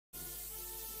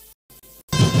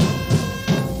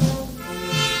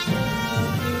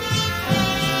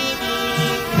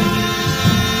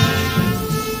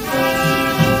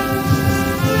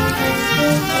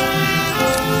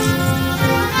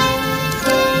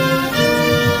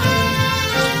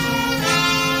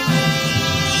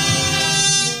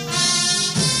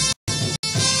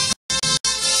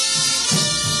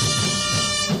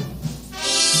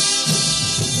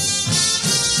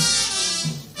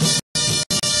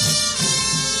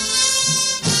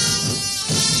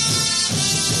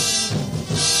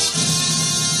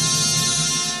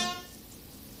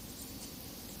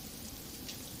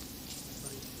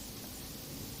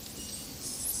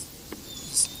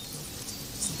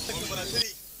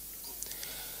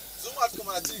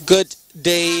Good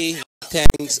day.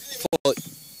 Thanks for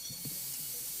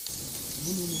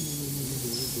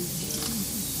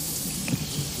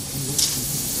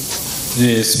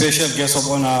the special guest of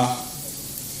honor,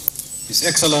 His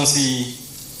Excellency,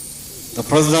 the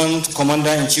President,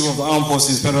 Commander-in-Chief of the Armed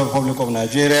Forces, Federal Republic of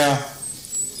Nigeria,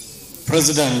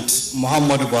 President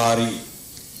Muhammadu Buhari,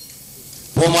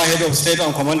 former Head of State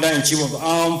and Commander-in-Chief of the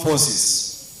Armed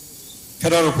Forces,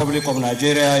 Federal Republic of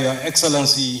Nigeria, Your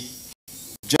Excellency,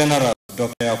 General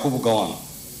Dr. Yakubu Gowon,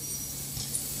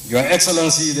 Your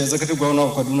Excellency, the Executive Governor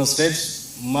of Kaduna State,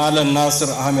 Malam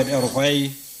Nasir Ahmed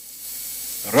El-Rufai,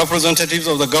 representatives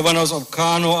of the governors of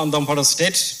Kano and Zamfara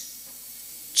State,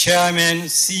 Chairman,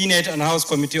 Senate and House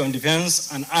Committee on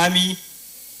Defense and Army,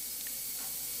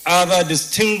 other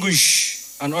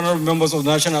distinguished and honorable members of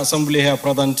the National Assembly here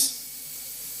present,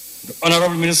 the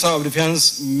Honorable Minister of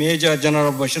Defense, Major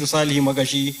General Bashir Salih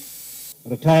Magashi,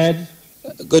 retired.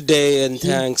 good day and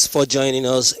thanks for joining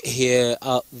us here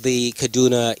at the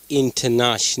Kaduna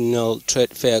International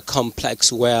Trade Fair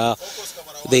Complex, where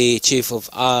the Chief of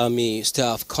Army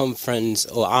Staff Conference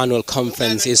or Annual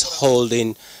Conference is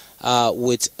holding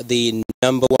with the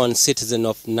 #1 citizen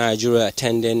of Nigeria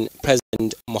attending,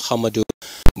 President Muhammadu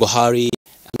Buhari,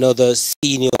 and other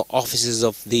senior officers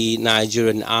of the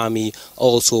Nigerian Army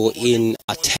also in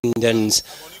attendance.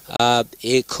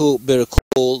 It could be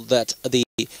recalled that the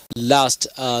last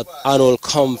annual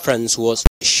conference was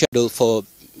scheduled for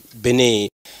Benin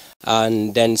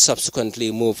and then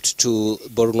subsequently moved to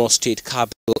Borno State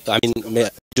capital,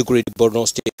 Maiduguri, Borno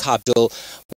State capital,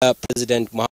 where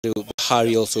President Muhammadu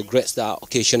Buhari also graced the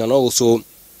occasion. And also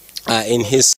in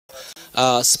his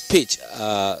speech,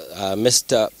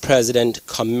 Mr. President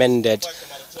commended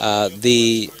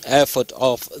the effort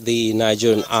of the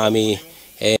Nigerian Army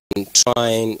in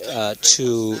trying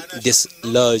to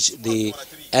dislodge the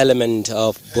element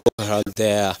of Boko Haram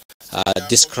there,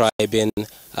 describing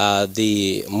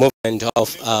the movement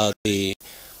of the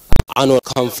annual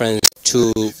conference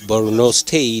to Borno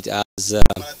State as a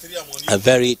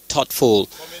very thoughtful.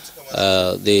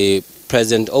 The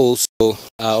President also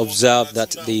observed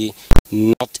that the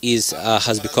Northeast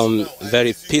has become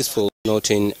very peaceful,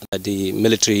 noting that the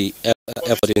military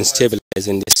effort in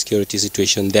stabilizing the security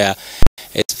situation there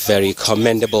is very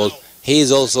commendable. He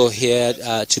is also here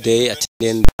today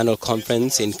attending the annual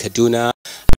conference in Kaduna.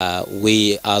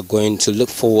 We are going to look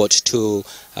forward to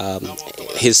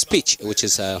his speech, which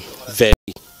is very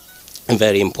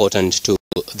important to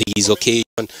this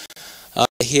occasion.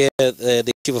 Here,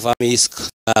 the Chief of Army,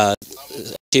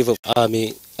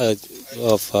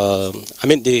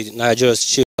 the Nigeria's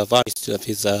Chief of Army Staff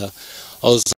is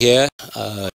also here.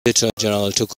 Lieutenant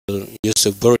General Tukul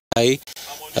Yusuf Burtai,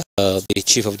 the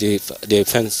Chief of the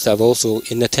Defense Staff, also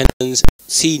in attendance.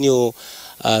 Senior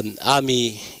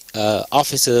Army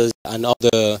officers and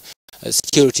other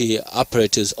security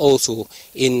operators also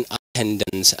in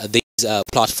attendance. This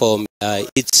platform,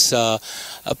 it's a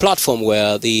platform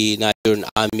where the Nigerian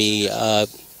Army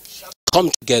come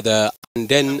together and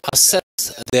then assess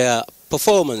their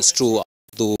performance through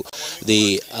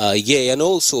the year, and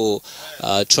also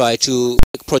try to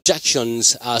make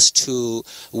projections as to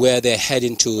where they're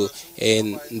heading to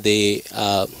in the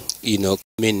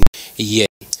coming year.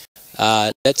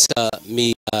 Let's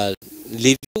me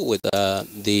leave you with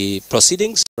the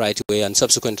proceedings right away, and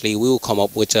subsequently we will come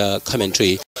up with a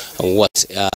commentary on what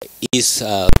is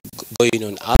going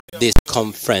on at this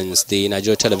conference. The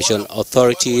Nigeria Television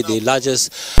Authority, the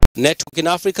largest network in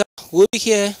Africa, will be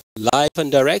here live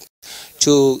and direct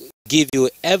to give you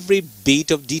every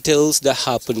bit of details that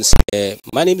happens here.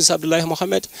 My name is Abdullah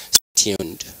Mohammed. Stay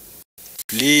tuned.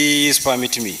 Please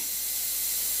permit me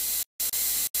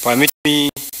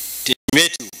to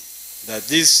intimate you that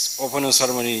this opening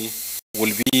ceremony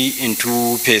will be in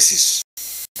 2 phases.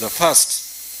 The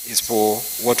first is for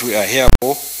what we are here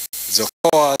for, the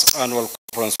 4th annual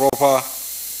conference proper,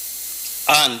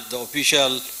 and the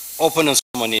official opening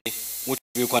ceremony which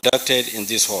will be conducted in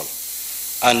this hall,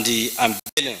 and the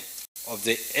unveiling of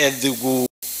the Enugu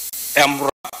Emra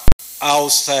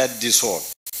outside this hall.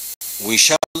 We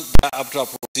shall thereafter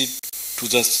proceed to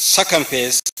the second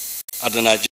phase at the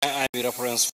Nigerian Army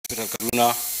Reference Hospital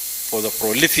Kaduna for the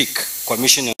prolific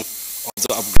commissioning of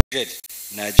the upgraded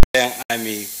Nigerian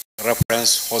Army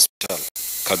Reference Hospital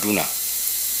Kaduna.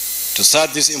 To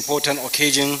start this important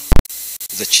occasion,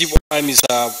 the Chief of Army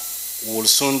Staff will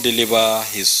soon deliver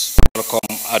his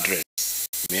welcome address.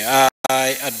 May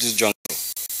I, at this juncture,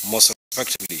 most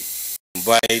respectfully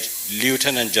invite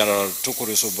Lieutenant General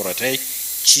Tukuru Buratai,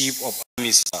 Chief of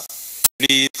Army Staff,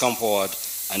 please come forward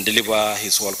and deliver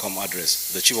his welcome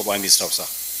address. The Chief of Army Staff, sir.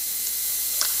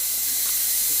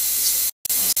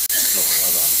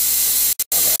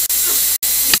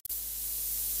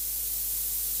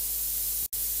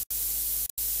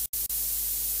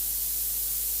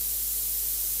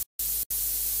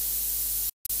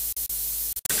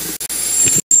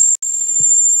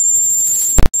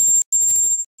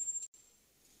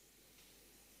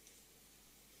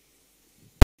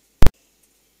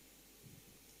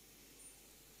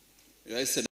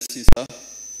 Excellency, sir.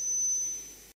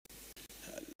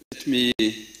 Let me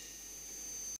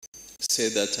say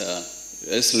that,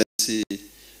 Your Excellency,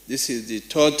 this is the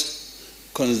third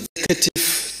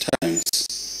consecutive times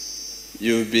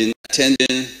you've been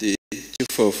attending the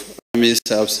Chief of Army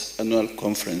Staff's annual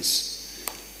conference.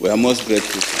 We are most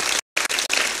grateful, sir.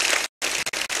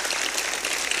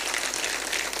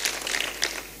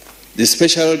 The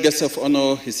special guest of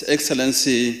honor, His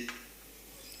Excellency,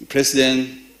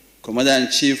 President,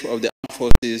 Commander-in-Chief of the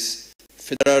Armed Forces,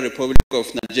 Federal Republic of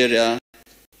Nigeria,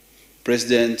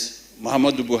 President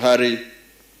Muhammadu Buhari,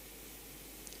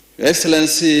 Your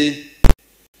Excellency,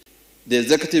 the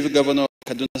Executive Governor of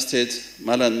Kaduna State,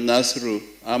 Malam Nasiru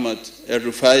Ahmad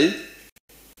El-Rufai,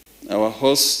 our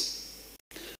host,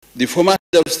 the former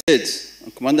head of state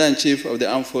and Commander-in-Chief of the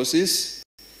Armed Forces,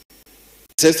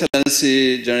 His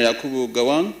Excellency General Yakubu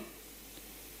Gawan,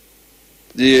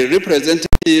 the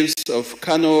representatives of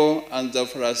Kano and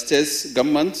Zamfara State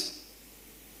government,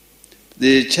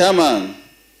 the chairman,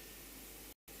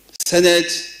 Senate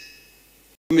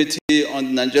Committee on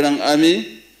the Nigerian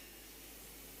Army,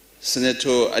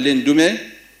 Senator Ali Ndume,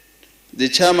 the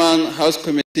chairman, House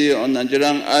Committee on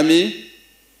Nigerian Army,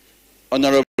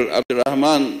 Honorable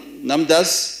Abdurrahman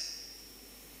Namdas,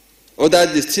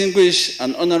 other distinguished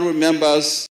and honorable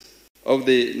members of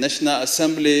the National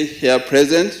Assembly here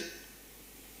present,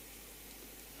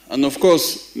 and of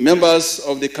course, members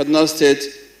of the Kaduna State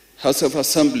House of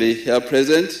Assembly here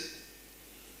present,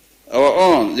 our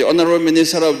own, the Honorable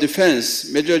Minister of Defense,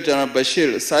 Major General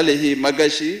Bashir Salihi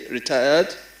Magashi,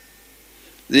 retired,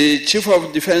 the Chief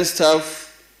of Defense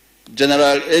Staff,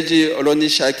 General Eji Oloni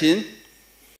Shakin,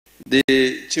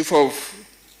 the Chief of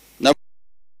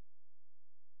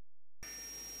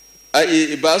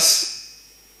I.E. Ibas,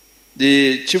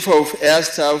 the Chief of Air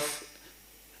Staff,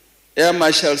 Air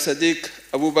Marshal Sadiq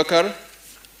Abubakar,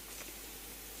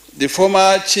 the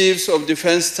former Chiefs of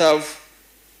Defense Staff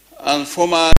and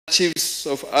former Chiefs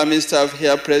of Army Staff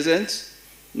here present,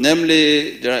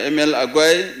 namely General Emil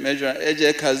Agwai, Major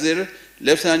A.J. Kazir,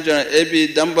 Lieutenant General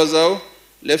A.B. Dambazau,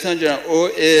 Lieutenant General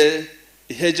O.A.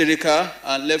 Hejrika,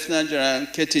 and Lieutenant General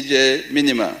K.T.J.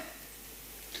 Minima.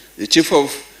 The Chief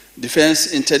of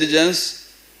Defense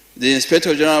Intelligence, the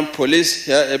Inspector General Police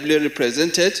here ably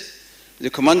represented, the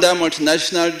Commander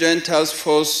Multinational Joint Task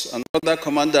Force and other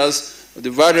commanders of the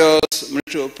various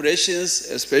military operations,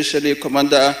 especially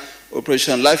Commander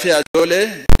Operation Lafia Dole,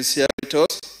 who is here with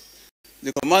us,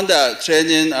 the Commander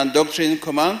Training and Doctrine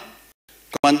Command,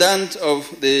 Commandant of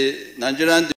the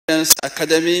Nigerian Defense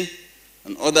Academy,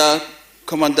 and other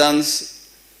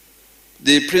commandants,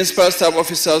 the Principal Staff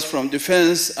Officers from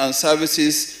Defense and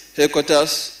Services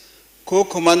Headquarters,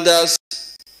 Co-Commanders,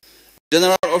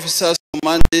 General Officers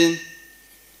Commanding,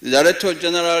 the Director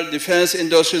General Defense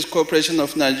Industries Corporation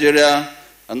of Nigeria,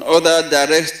 and other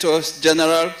Directors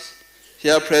General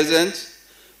here present,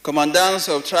 Commandants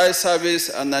of Tri-Service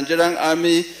and Nigerian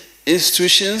Army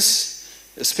institutions,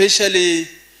 especially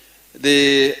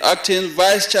the Acting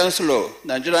Vice Chancellor,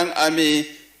 Nigerian Army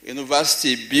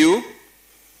University, BU,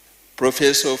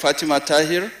 Professor Fatima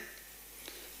Tahir,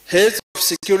 heads of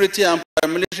security and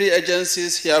paramilitary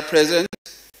agencies here present,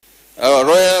 our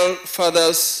royal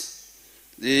fathers,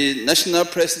 the National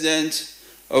President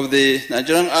of the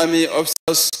Nigerian Army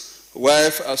Officers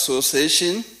Wife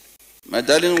Association, my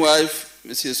darling wife,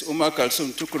 Mrs. Umar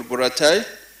Kalsum Tukur Buratai,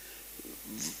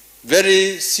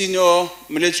 very senior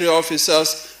military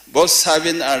officers, both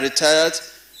serving and retired,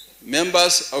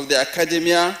 members of the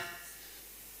academia.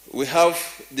 We have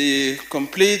the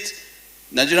complete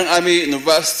Nigerian Army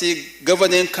University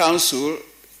Governing Council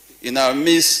in our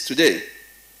midst today.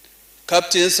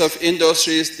 Captains of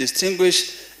industries,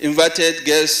 distinguished invited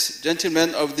guests,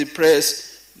 gentlemen of the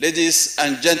press, ladies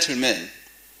and gentlemen.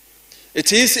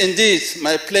 It is indeed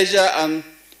my pleasure and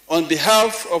on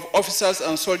behalf of officers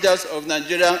and soldiers of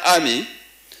Nigerian Army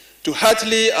to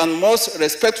heartily and most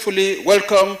respectfully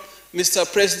welcome Mr.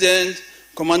 President,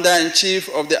 Commander-in-Chief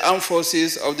of the Armed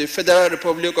Forces of the Federal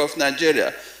Republic of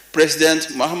Nigeria, President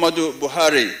Muhammadu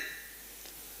Buhari.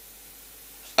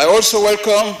 I also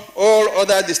welcome all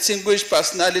other distinguished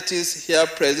personalities here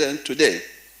present today.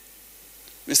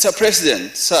 Mr.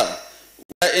 President, sir,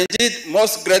 we are indeed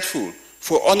most grateful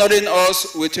for honoring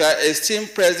us with your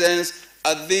esteemed presence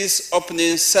at this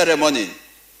opening ceremony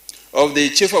of the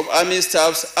Chief of Army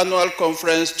Staff's Annual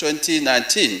Conference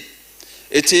 2019.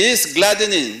 It is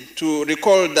gladdening to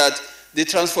recall that the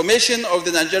transformation of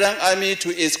the Nigerian Army to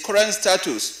its current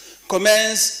status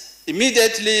commenced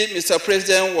immediately Mr.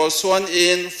 President was sworn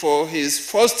in for his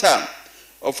first term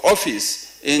of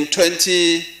office in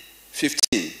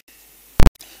 2015.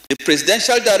 The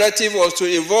presidential directive was to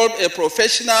evolve a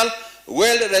professional,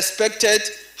 well-respected,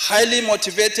 highly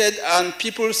motivated, and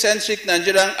people-centric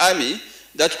Nigerian army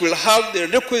that will have the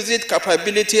requisite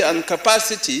capability and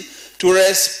capacity to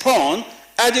respond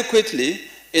adequately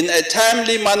in a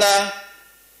timely manner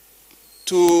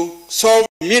to solve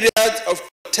myriads of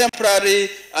temporary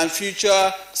and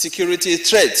future security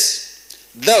threats.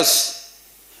 Thus,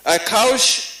 I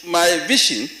couch my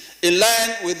vision in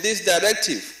line with this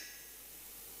directive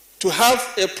to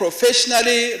have a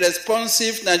professionally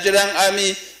responsive Nigerian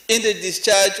army in the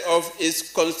discharge of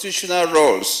its constitutional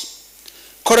roles.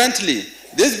 Currently,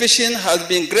 this vision has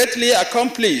been greatly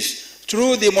accomplished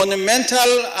through the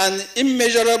monumental and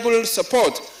immeasurable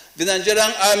support the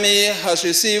Nigerian army has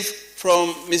received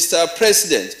from Mr.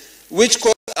 President, which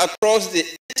goes across the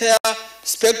entire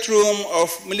spectrum of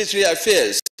military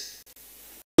affairs.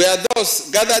 We are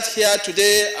thus gathered here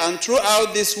today and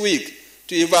throughout this week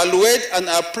to evaluate and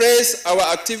appraise our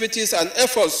activities and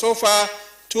efforts so far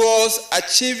towards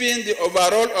achieving the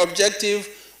overall objective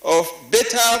of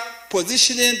better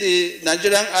positioning the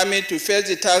Nigerian army to face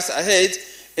the tasks ahead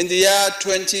in the year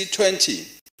 2020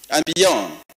 and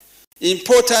beyond.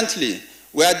 Importantly,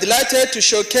 we are delighted to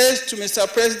showcase to Mr.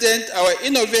 President our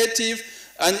innovative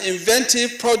and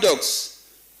inventive products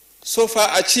so far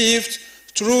achieved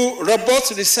through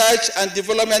robust research and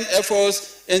development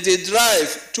efforts in the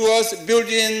drive towards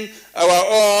building our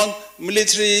own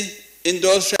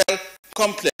military-industrial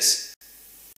complex.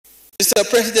 Mr.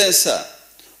 President, sir,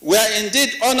 we are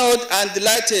indeed honored and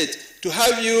delighted to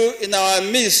have you in our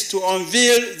midst to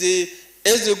unveil the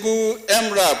Ezegu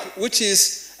MRAP, which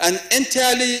is an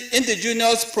entirely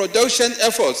indigenous production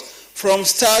effort from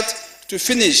start to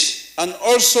finish, and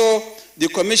also the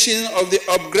commission of the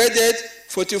upgraded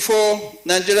 44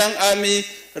 Nigerian Army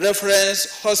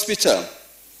Reference Hospital,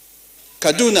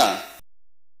 Kaduna,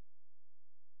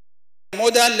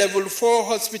 modern level 4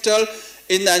 hospital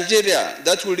in Nigeria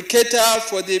that will cater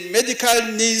for the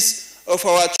medical needs of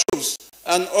our troops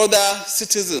and other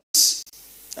citizens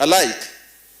alike.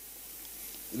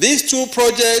 These two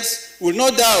projects will no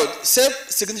doubt save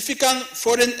significant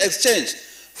foreign exchange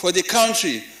for the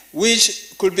country,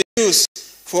 which could be used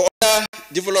for other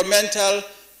developmental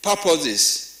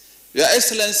purposes. Your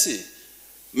Excellency,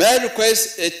 may I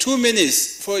request 2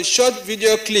 minutes for a short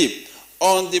video clip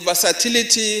on the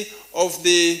versatility of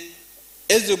the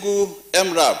Ezegu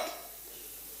MRAP.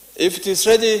 If it is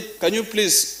ready, can you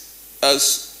please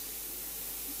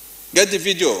get the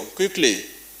video quickly?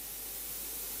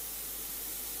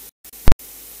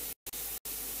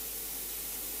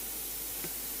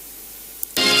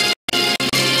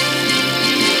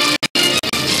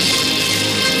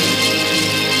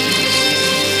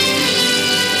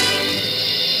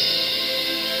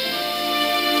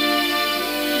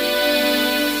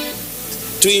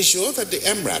 To ensure that the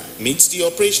MRAP meets the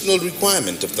operational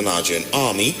requirement of the Nigerian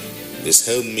Army, this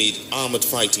homemade armored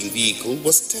fighting vehicle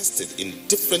was tested in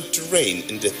different terrain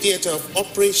in the theater of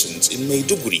operations in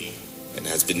Maiduguri and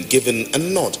has been given a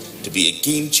nod to be a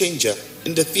game changer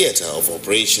in the theater of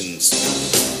operations.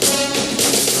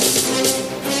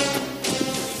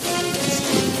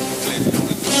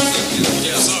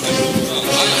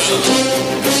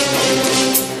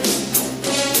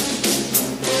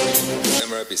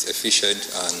 Is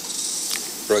efficient and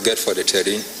rugged for the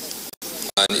terrain,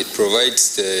 and it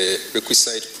provides the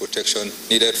requisite protection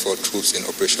needed for troops in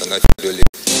Operation Naturally.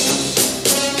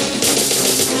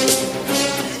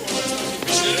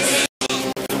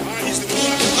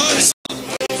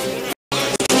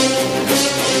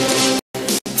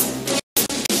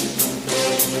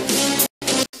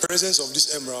 The presence of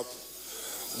this MRAP,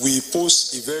 we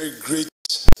pose a very great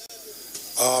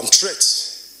threat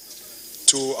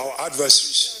to our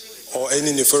adversaries or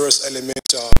any nefarious element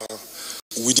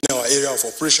within our area of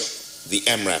operation. The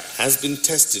MRAP has been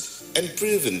tested and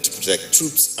proven to protect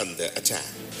troops under attack.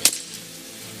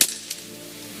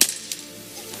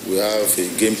 We have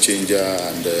a game changer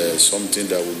and something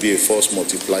that will be a force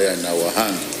multiplier in our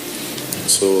hand.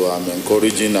 So I'm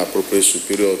encouraging appropriate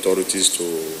superior authorities to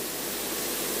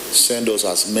send us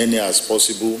as many as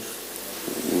possible,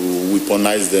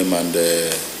 weaponize them and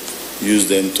use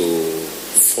them to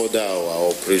further our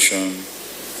operation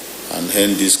and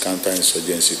end this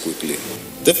counterinsurgency quickly.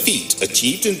 The feat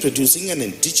achieved in producing an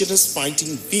indigenous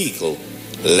fighting vehicle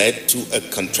led to a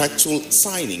contractual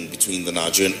signing between the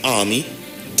Nigerian Army,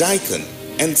 DICON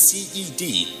and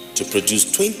CED to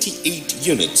produce 28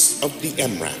 units of the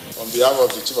MRAP. On behalf of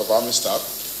the Chief of Army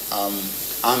Staff, I'm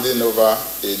handing over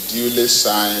a duly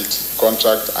signed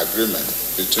contract agreement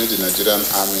between the Nigerian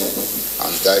Army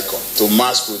and DICON to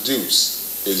mass produce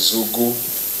a Zugu,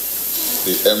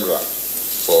 the MRAP,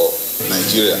 for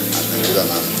Nigeria and Nigerian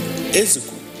Army.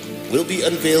 Ezeku will be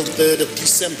unveiled 3rd of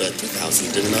December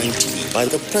 2019 by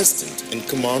the President and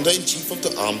Commander-in-Chief of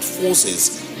the Armed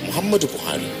Forces, Muhammadu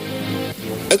Buhari.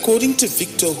 According to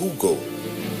Victor Hugo,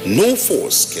 no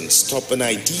force can stop an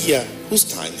idea whose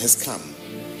time has come.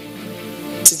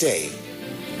 Today,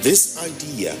 this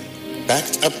idea,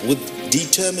 backed up with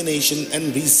determination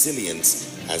and resilience,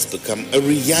 has become a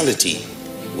reality,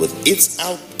 with its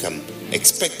outcome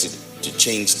expected to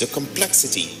change the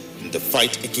complexity in the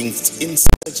fight against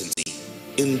insurgency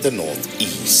in the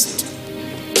Northeast.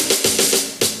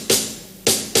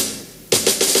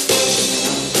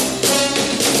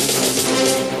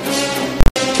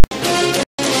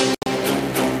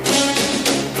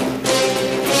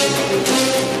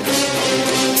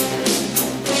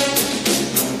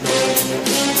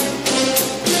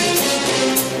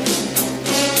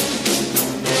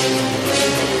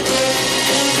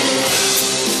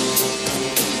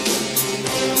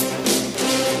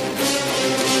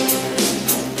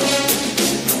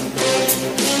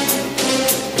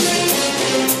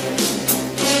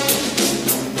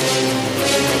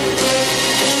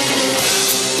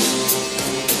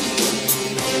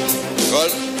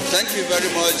 Thank you very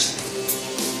much.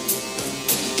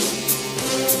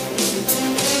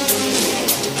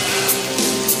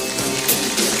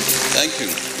 Thank you.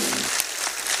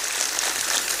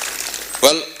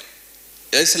 Well,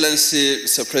 Your Excellency,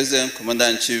 Mr. President,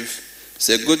 Commander-in-Chief, it's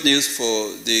a good news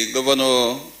for the Governor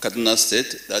of Kaduna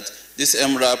State that this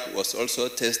MRAP was also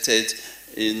tested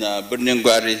in Birnin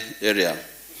Gwari area.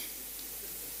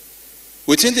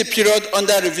 Within the period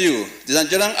under review, the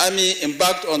Nigerian Army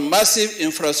embarked on massive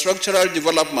infrastructural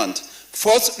development,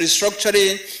 force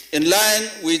restructuring in line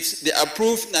with the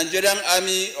approved Nigerian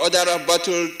Army Order of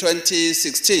Battle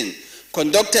 2016,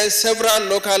 conducted several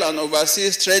local and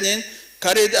overseas training,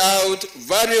 carried out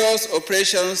various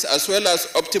operations, as well as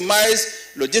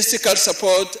optimized logistical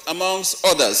support, amongst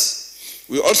others.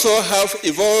 We also have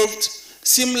evolved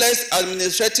seamless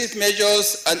administrative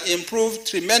measures and improved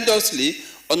tremendously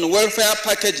on welfare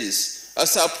packages,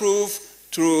 as approved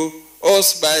to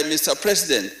us by Mr.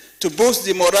 President, to boost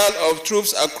the morale of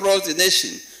troops across the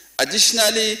nation.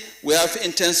 Additionally, we have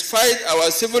intensified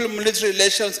our civil-military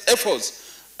relations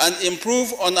efforts and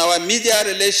improved on our media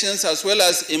relations, as well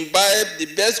as imbibe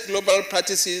the best global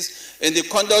practices in the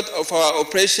conduct of our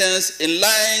operations in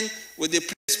line with the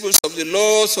principles of the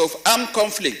laws of armed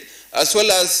conflict, as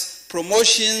well as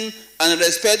promotion and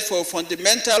respect for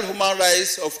fundamental human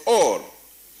rights of all.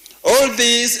 All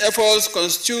these efforts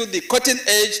constitute the cutting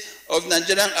edge of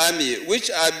Nigerian Army, which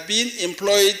are being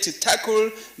employed to tackle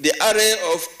the array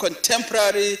of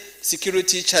contemporary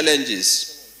security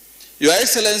challenges. Your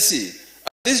Excellency,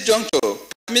 at this juncture,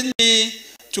 permit me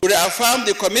to reaffirm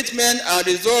the commitment and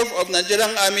resolve of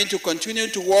Nigerian Army to continue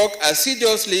to work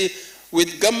assiduously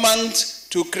with government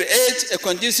to create a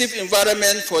conducive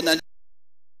environment for Nigerian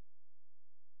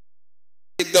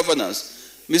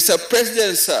governance. Mr.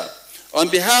 President, sir, on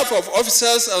behalf of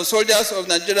officers and soldiers of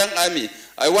Nigerian Army,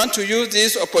 I want to use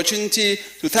this opportunity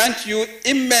to thank you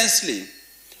immensely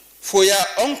for your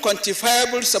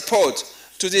unquantifiable support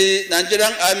to the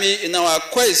Nigerian Army in our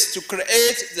quest to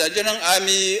create the Nigerian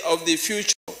Army of the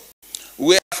future.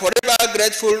 We are forever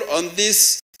grateful on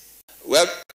this.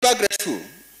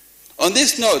 On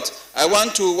this note, I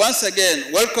want to once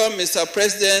again welcome Mr.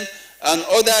 President and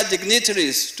other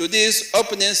dignitaries to this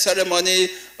opening ceremony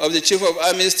of the Chief of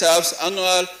Army Staff's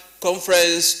Annual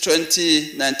Conference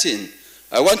 2019.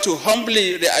 I want to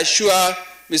humbly reassure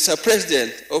Mr.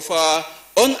 President of our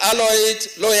unalloyed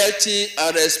loyalty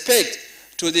and respect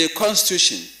to the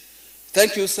Constitution.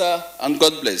 Thank you, sir, and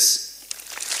God bless.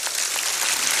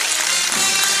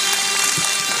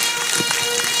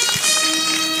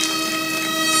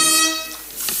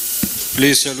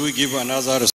 Please, shall we give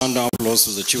another round of applause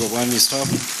to the Chief of Army Staff?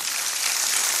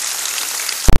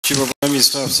 Chief of Army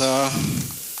Staff, sir,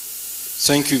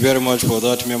 thank you very much for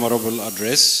that memorable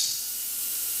address.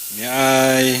 May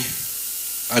I,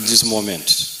 at this moment,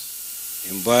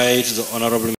 invite the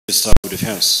Honorable Minister of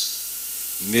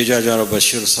Defense, Major General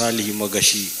Bashir Salih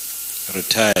Magashi,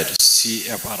 retired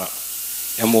CFR,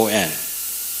 MON,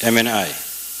 MNI,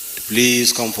 to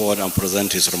please come forward and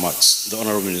present his remarks. The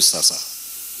Honorable Minister, sir.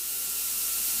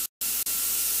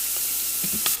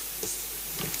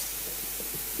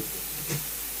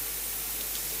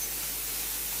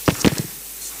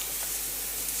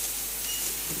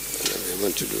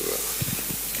 To do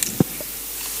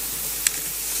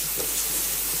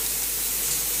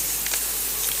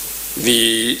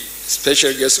the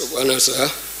special guest of honor, sir,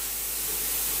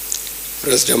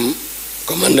 President,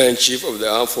 Commander-in-Chief of the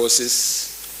Armed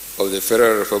Forces of the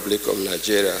Federal Republic of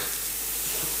Nigeria,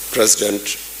 President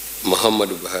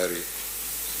Muhammadu Buhari,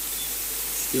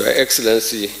 Your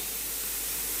Excellency,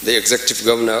 the Executive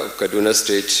Governor of Kaduna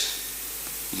State,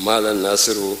 Malam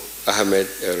Nasiru Ahmed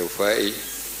El-Rufai,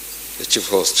 the Chief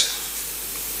Host,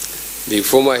 the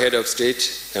former Head of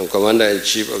State and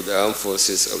Commander-in-Chief of the Armed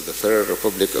Forces of the Federal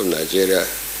Republic of Nigeria,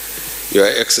 Your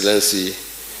Excellency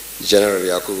General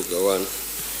Yakubu Gowon,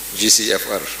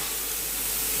 GCFR,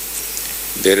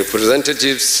 the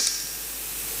representatives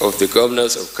of the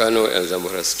governors of Kano and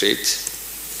Zamfara State,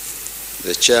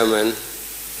 the Chairman,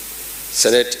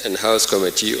 Senate and House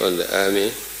Committee on the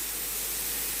Army,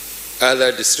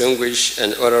 other distinguished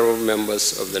and honorable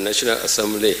members of the National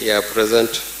Assembly here present,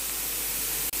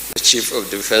 the Chief of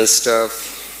Defense Staff,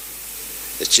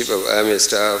 the Chief of Army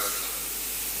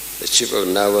Staff, the Chief of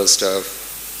Naval Staff,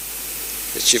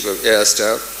 the Chief of Air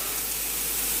Staff,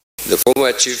 the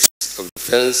former Chiefs of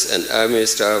Defense and Army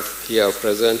Staff here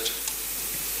present,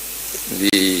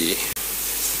 the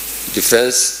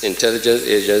Defense Intelligence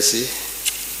Agency,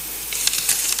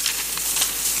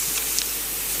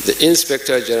 the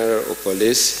Inspector General of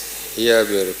Police here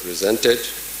being represented,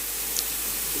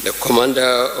 the Commander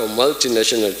of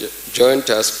Multinational Joint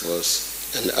Task Force,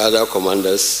 and other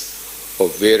commanders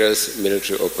of various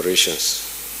military operations,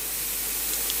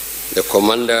 the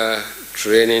Commander,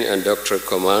 Training and Doctorate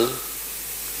Command,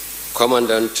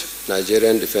 Commandant,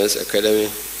 Nigerian Defense Academy,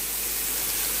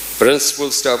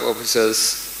 Principal Staff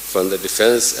Officers from the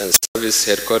Defense and Service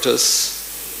Headquarters,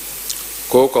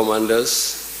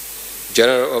 Co-Commanders,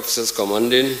 General Officers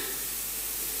Commanding,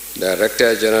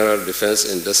 Director General Defense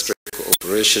Industry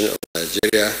Cooperation of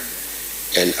Nigeria,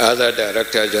 and other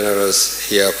Director Generals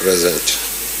here present,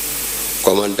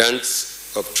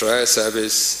 Commandants of Trial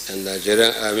Service and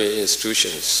Nigerian Army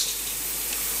institutions,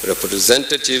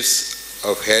 representatives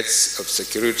of heads of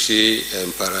security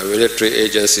and paramilitary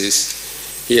agencies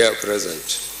here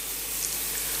present,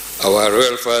 our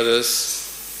royal fathers,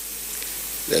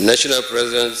 the national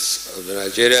presidents of the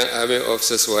Nigerian Army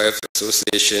Officers' Wives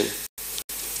Association,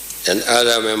 and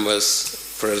other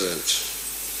members present,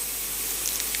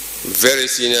 very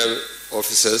senior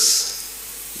officers,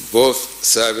 both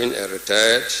serving and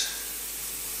retired,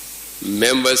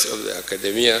 members of the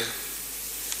academia,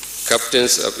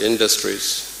 captains of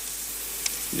industries,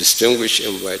 distinguished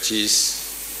invitees,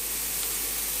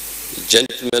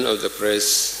 gentlemen of the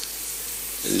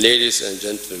press, ladies and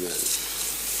gentlemen.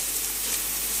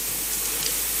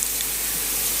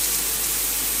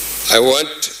 I want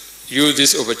to use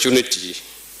this opportunity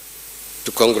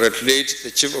to congratulate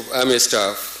the Chief of Army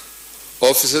Staff,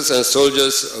 officers and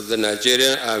soldiers of the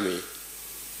Nigerian Army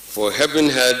for having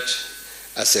had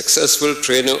a successful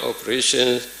training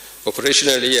operational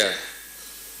year.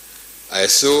 I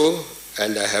saw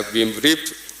and I have been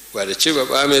briefed by the Chief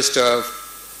of Army Staff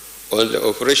on the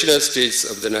operational states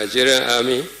of the Nigerian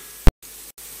Army.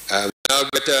 I am now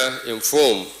better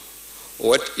informed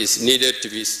what is needed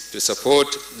to support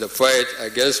the fight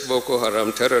against Boko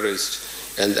Haram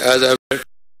terrorists and the other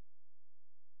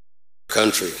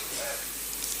country.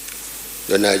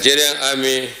 The Nigerian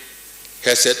Army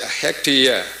has had a hectic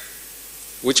year,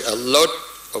 which a lot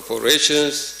of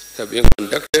operations have been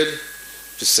conducted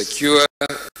to secure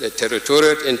the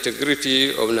territorial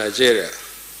integrity of Nigeria.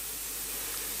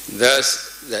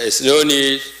 Thus, there is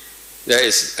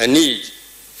a need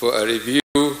for a review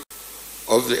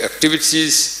of the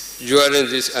activities during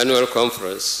this annual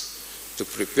conference to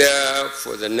prepare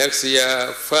for the next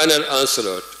year's final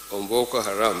onslaught on Boko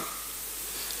Haram.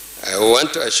 I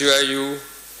want to assure you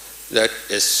that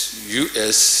as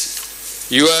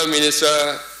your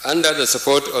minister, under the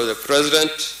support of the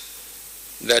President,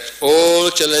 that all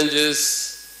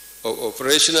challenges of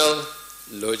operational,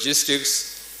 logistics,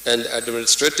 and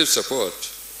administrative support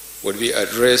will be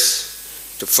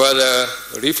addressed to further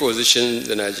reposition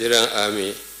the Nigerian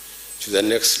Army to the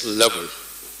next level.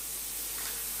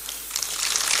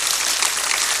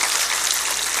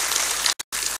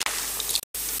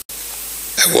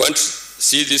 I want to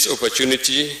see this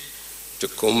opportunity to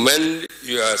commend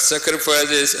your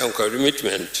sacrifices and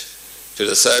commitment to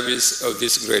the service of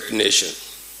this great nation.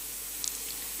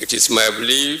 It is my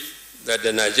belief that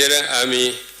the Nigerian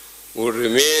Army will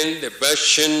remain the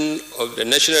bastion of the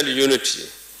national unity,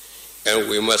 and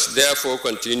we must therefore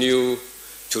continue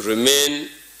to remain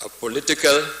a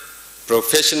political,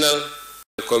 professional,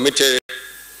 and committed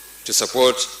to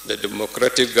support the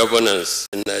democratic governance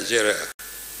in Nigeria.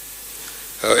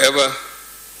 However,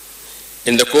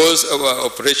 in the course of our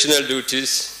operational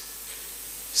duties,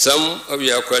 some of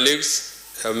your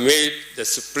colleagues have made the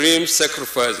supreme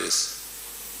sacrifices,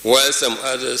 while some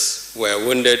others were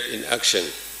wounded in action.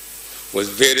 with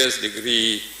various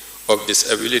degree of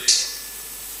disability.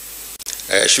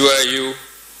 I assure you,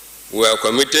 we are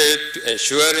committed to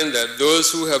ensuring that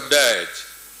those who have died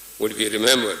will be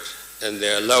remembered and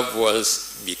their loved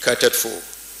ones be catered for,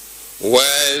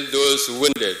 while those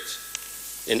wounded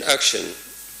in action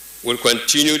will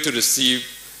continue to receive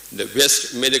the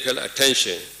best medical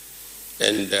attention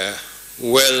and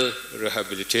well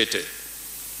rehabilitated.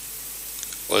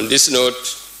 On this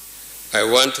note, I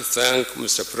want to thank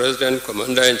Mr. President,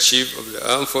 Commander-in-Chief of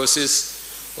the Armed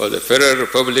Forces of the Federal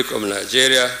Republic of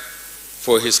Nigeria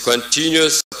for his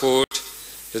continuous support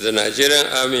to the Nigerian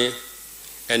Army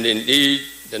and indeed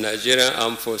the Nigerian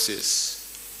Armed Forces.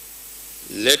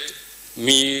 Let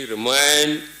me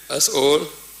remind us all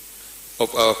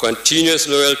of our continuous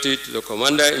loyalty to the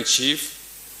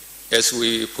Commander-in-Chief as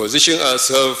we position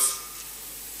ourselves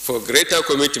for greater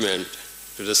commitment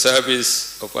to the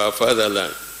service of our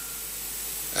fatherland.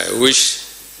 I wish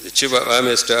the Chief of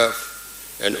Army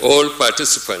Staff and all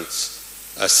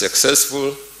participants a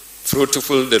successful,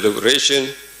 fruitful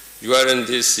deliberation during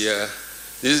this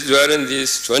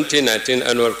 2019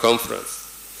 annual conference.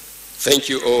 Thank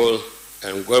you all,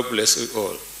 and God bless you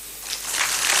all.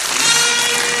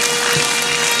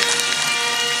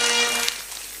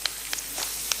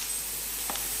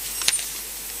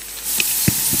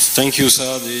 Thank you,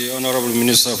 sir. The Honorable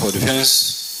Minister for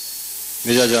Defense,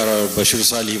 Major General Bashir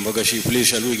Salih Magashi. Please,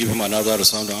 shall we give him another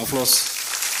round of applause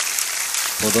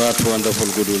for that wonderful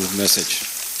goodwill message.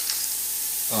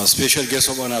 Our special guest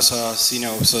of honor, sir, senior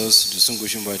officers,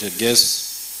 distinguished invited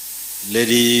guests,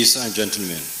 ladies and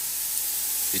gentlemen,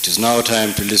 it is now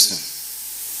time to listen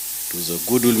to the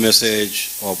goodwill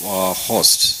message of our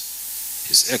host,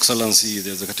 His Excellency,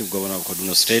 the Executive Governor of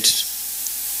Kaduna State,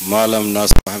 Malam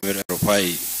Nasir Ahmed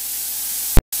Arufai.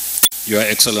 Your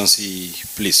Excellency,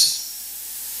 please.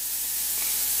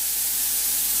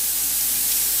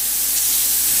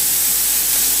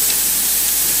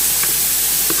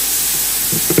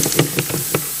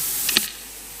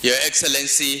 Your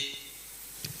Excellency,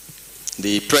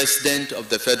 the President of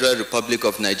the Federal Republic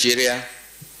of Nigeria,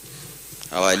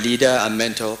 our leader and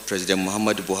mentor, President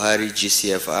Muhammad Buhari,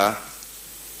 GCFR,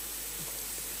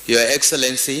 Your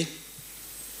Excellency,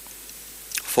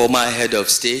 former Head of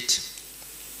State,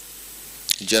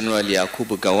 General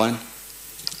Yakubu Gawan,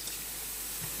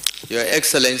 Your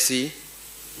Excellency,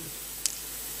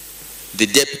 the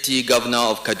Deputy Governor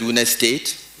of Kaduna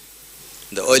State,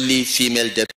 the only female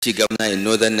Deputy Governor in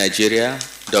Northern Nigeria,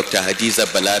 Dr. Hadiza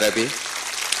Balarabe,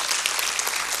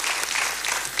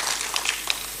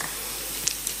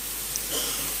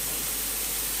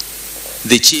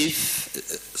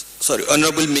 the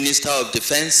Honorable Minister of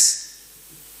Defense,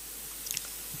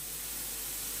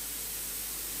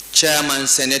 Chairman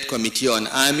Senate Committee on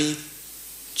Army,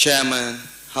 Chairman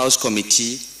House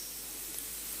Committee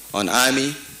on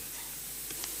Army,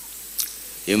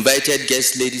 invited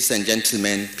guests, ladies and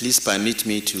gentlemen, please permit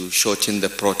me to shorten the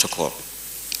protocol.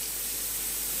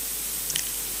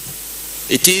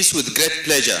 It is with great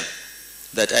pleasure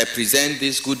that I present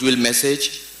this goodwill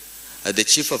message at the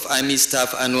Chief of Army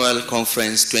Staff Annual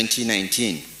Conference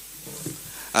 2019.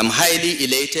 I'm highly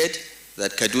elated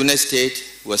that Kaduna State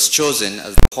was chosen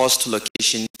as the host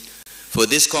location for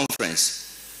this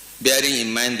conference, bearing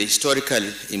in mind the historical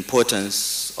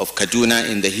importance of Kaduna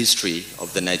in the history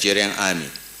of the Nigerian Army.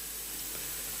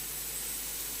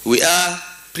 We are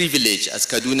privileged as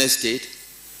Kaduna State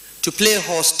to play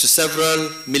host to several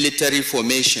military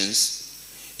formations,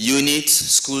 units,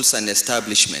 schools, and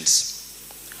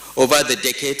establishments. Over the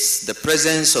decades, the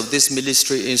presence of these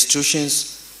military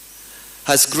institutions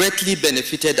has greatly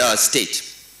benefited our state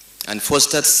and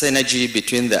fostered synergy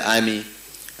between the Army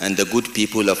and the good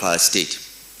people of our state.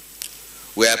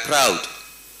 We are proud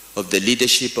of the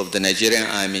leadership of the Nigerian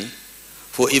Army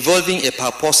for evolving a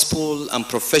purposeful and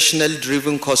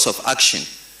professional-driven course of action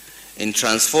in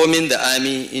transforming the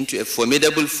Army into a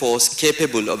formidable force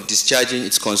capable of discharging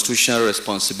its constitutional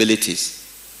responsibilities.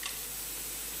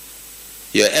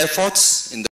 Your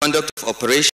efforts in the conduct of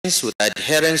operations with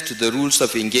adherence to the rules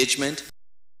of engagement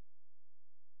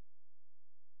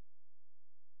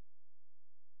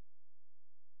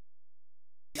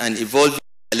and evolving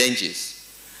challenges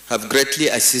have greatly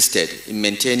assisted in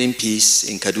maintaining peace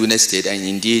in Kaduna State and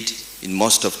indeed in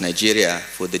most of Nigeria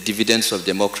for the dividends of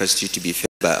democracy to be fed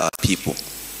by our people.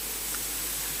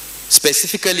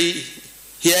 Specifically,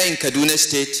 here in Kaduna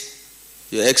State,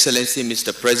 Your Excellency,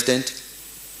 Mr. President,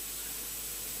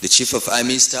 the Chief of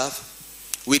Army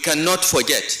Staff, we cannot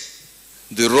forget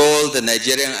the role the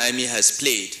Nigerian Army has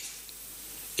played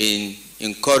in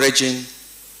encouraging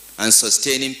and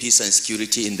sustaining peace and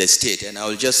security in the state. And I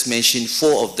will just mention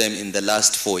 4 of them in the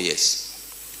last 4 years.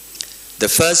 The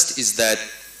first is that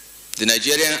the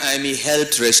Nigerian Army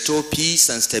helped restore peace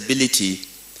and stability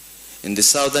in the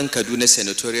southern Kaduna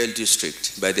Senatorial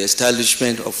District by the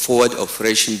establishment of Forward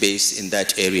Operation Base in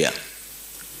that area.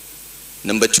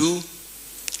 Number 2,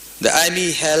 the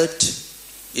Army helped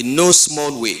in no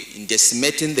small way in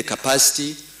decimating the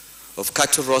capacity of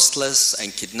cattle rustlers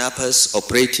and kidnappers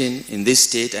operating in this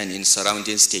state and in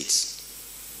surrounding states.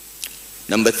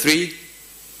 Number 3,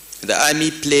 the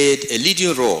Army played a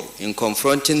leading role in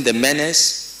confronting the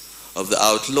menace of the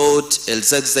outlawed El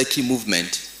Zakzaki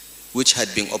movement, which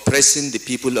had been oppressing the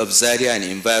people of Zaria and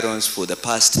environs for the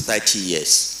past 30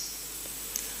 years.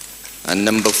 And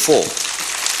number 4,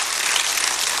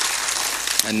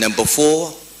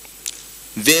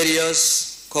 various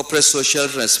corporate social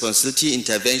responsibility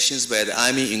interventions by the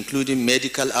Army, including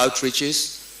medical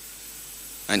outreaches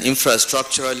and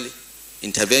infrastructural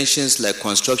interventions like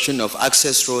construction of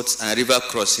access roads and river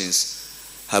crossings,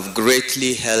 have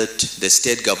greatly helped the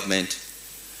state government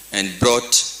and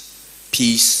brought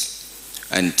peace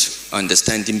and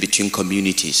understanding between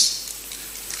communities.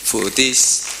 For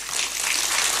this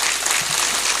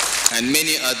and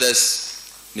many others,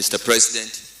 Mr.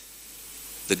 President,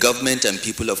 the government and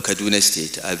people of Kaduna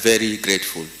State are very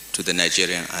grateful to the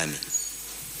Nigerian Army.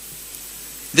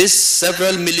 These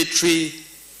several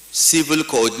military-civil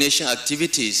coordination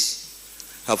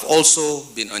activities have also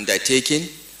been undertaken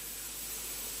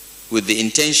with the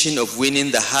intention of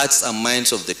winning the hearts and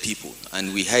minds of the people,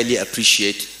 and we highly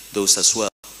appreciate those as well.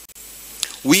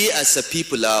 We as a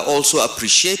people are also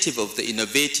appreciative of the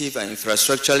innovative and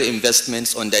infrastructural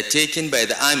investments undertaken by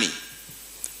the Army,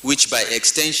 which by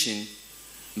extension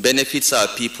benefits our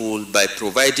people by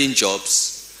providing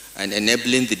jobs and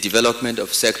enabling the development of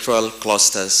sectoral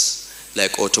clusters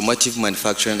like automotive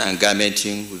manufacturing and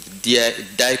garmenting, with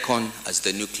DICON as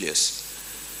the nucleus.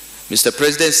 Mr.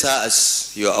 President, sir,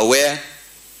 as you are aware,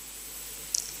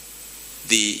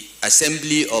 the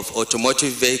assembly of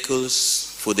automotive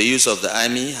vehicles for the use of the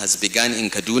Army has begun in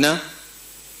Kaduna.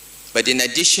 But in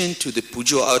addition to the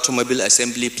Pujo automobile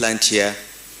assembly plant here,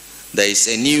 there is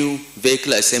a new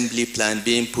vehicle assembly plant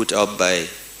being put up by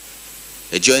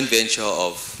a joint venture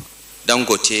of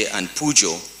Dangote and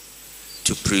Pujo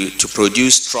to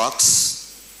produce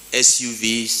trucks,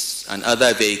 SUVs, and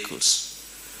other vehicles.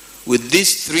 With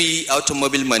these 3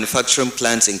 automobile manufacturing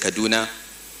plants in Kaduna,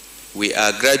 we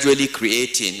are gradually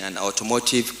creating an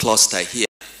automotive cluster here,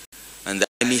 and the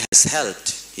Army has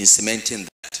helped in cementing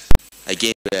that.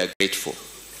 Again, we are grateful.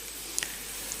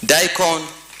 DICON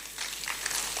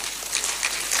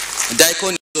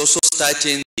is also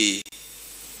starting the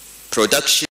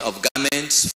production of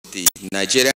garments for the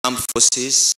Nigerian Armed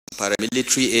Forces,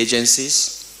 paramilitary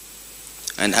agencies,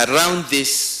 and around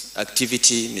this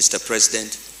activity, Mr.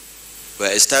 President, we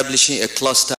are establishing a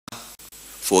cluster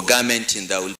for garmenting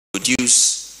that will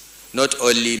produce not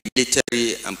only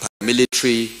military and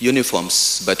paramilitary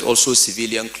uniforms, but also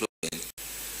civilian clothing,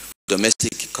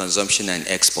 domestic consumption and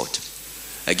export.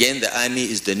 Again, the Army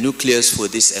is the nucleus for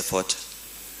this effort,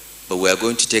 but we are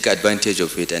going to take advantage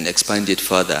of it and expand it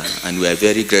further, and we are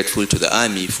very grateful to the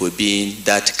Army for being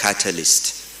that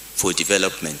catalyst for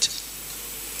development.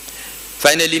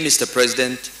 Finally, Mr.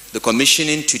 President, the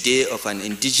commissioning today of an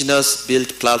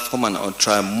indigenous-built platform and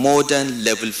ultra-modern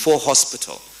level 4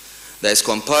 hospital that is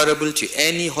comparable to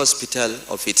any hospital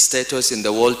of its status in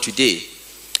the world today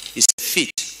is a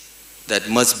feat that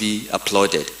must be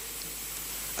applauded.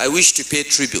 I wish to pay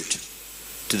tribute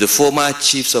to the former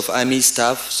chiefs of Army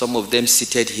staff, some of them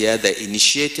seated here, that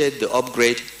initiated the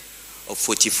upgrade of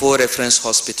 44 Reference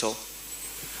Hospital,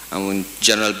 and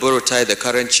General Borotai, the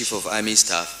current Chief of Army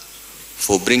Staff,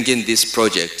 for bringing this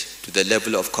project to the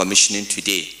level of commissioning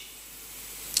today.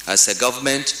 As a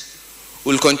government,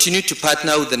 we'll continue to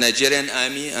partner with the Nigerian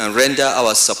Army and render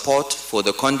our support for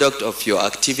the conduct of your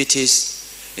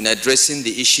activities in addressing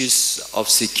the issues of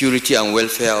security and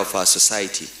welfare of our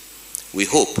society. We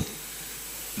hope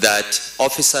that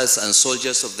officers and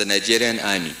soldiers of the Nigerian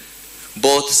Army,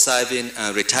 both serving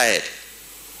and retired,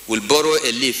 will borrow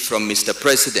a leaf from Mr.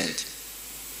 President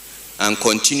and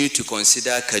continue to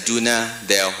consider Kaduna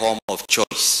their home of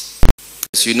choice.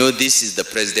 As you know, this is the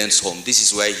President's home. This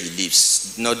is where he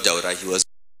lives, not Daura. He was.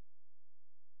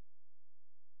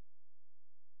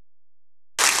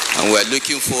 And we're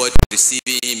looking forward to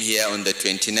receiving him here on the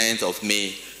 29th of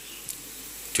May,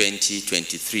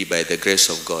 2023, by the grace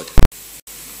of God.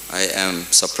 I am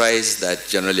surprised that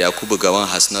General Yakubu Gawan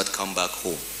has not come back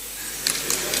home.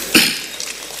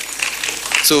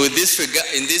 So in this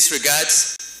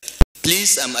regards,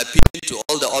 Please, I'm appealing to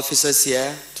all the officers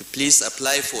here to please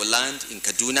apply for land in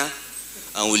Kaduna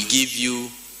and we'll give you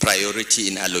priority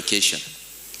in allocation.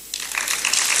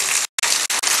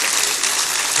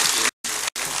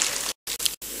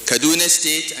 Kaduna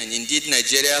State and indeed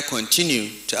Nigeria continue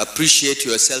to appreciate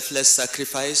your selfless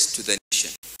sacrifice to the nation.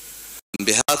 On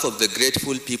behalf of the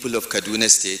grateful people of Kaduna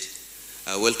State,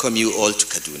 I welcome you all to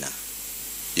Kaduna.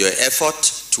 Your effort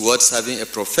towards having a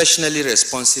professionally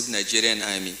responsive Nigerian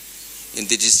army in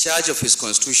the discharge of his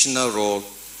constitutional role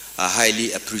are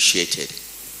highly appreciated.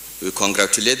 We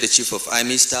congratulate the Chief of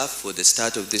Army Staff for the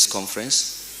start of this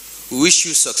conference. We wish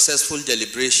you successful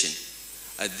deliberation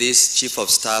at this Chief of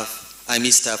Staff,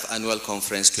 Army Staff Annual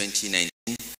Conference 2019.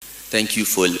 Thank you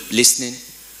for listening.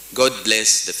 God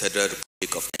bless the Federal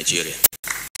Republic of Nigeria.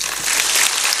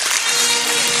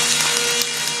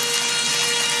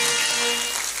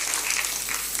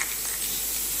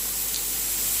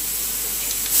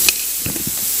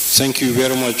 Thank you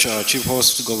very much, Chief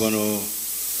Host Governor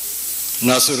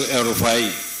Nasir El-Rufai.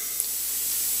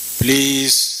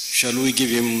 Please, shall we give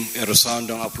him a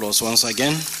resounding applause once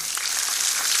again?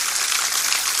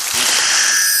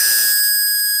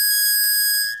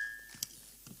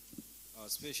 Our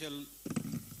special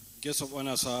guest of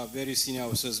honor, sir, very senior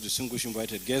officers, distinguished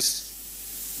invited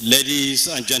guests, ladies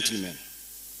and gentlemen.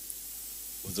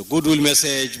 With the goodwill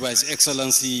message by His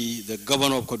Excellency, the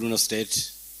Governor of Kaduna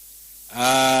State,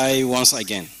 I once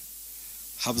again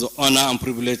have the honor and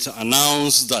privilege to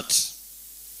announce that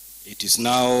it is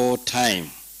now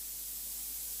time.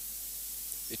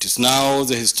 It is now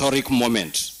the historic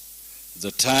moment,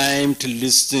 the time to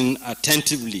listen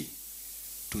attentively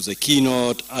to the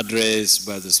keynote address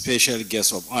by the special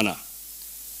guest of honor,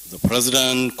 the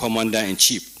President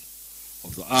Commander-in-Chief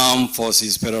of the Armed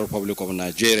Forces Federal Republic of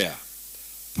Nigeria,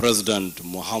 President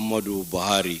Muhammadu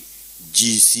Buhari,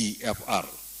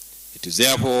 GCFR. It is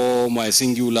therefore my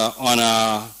singular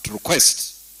honor to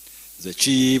request the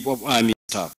Chief of Army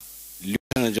Staff,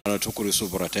 Lieutenant General Tukuri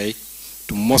Subaratai,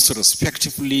 to most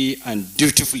respectfully and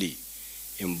dutifully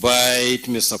invite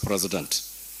Mr. President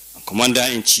and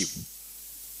Commander-in-Chief,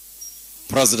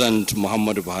 President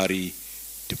Muhammadu Buhari,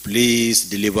 to please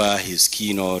deliver his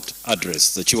keynote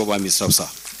address. The Chief of Army Staff, sir.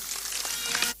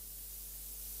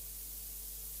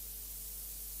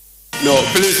 No,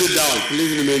 please sit down.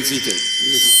 Please remain seated.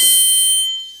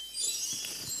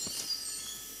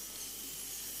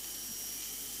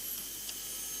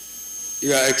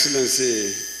 Your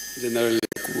Excellency, General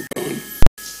Yakubu,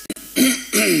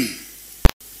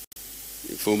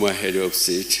 the former head of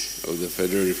state of the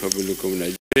Federal Republic of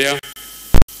Nigeria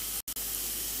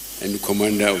and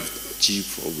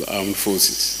Commander-in-Chief of the Armed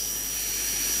Forces.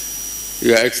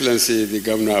 Your Excellency, the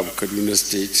Governor of Kaduna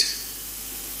State,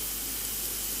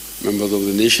 members of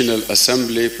the National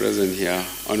Assembly present here,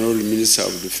 Honorable Minister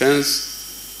of Defense,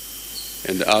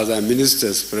 and other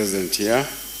ministers present here,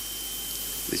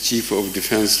 the Chief of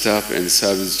Defense Staff and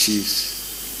Service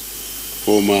Chiefs,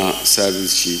 former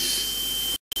Service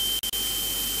Chiefs,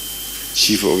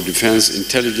 Chief of Defense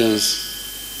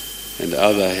Intelligence, and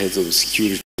other heads of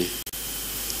security,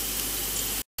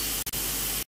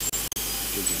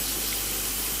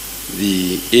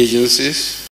 the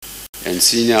agencies and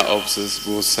senior officers,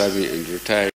 both serving and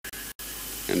retired,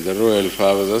 and the royal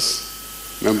fathers,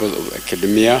 members of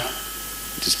academia,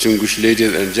 distinguished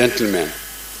ladies and gentlemen.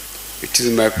 It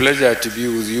is my pleasure to be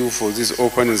with you for this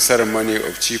opening ceremony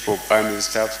of Chief of Army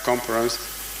Staff Conference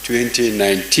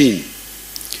 2019.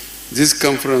 This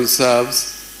conference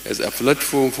serves as a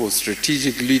platform for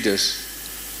strategic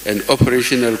leaders and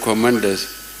operational commanders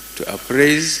to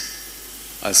appraise,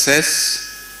 assess,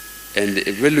 and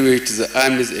evaluate the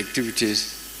Army's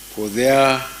activities for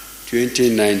their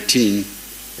 2019,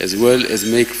 as well as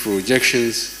make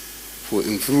projections for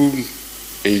improved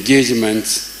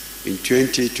engagements in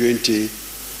 2020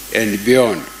 and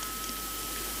beyond.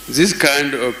 This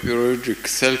kind of periodic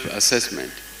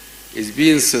self-assessment is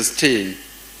being sustained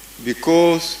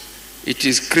because it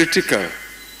is critical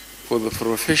for the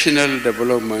professional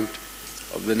development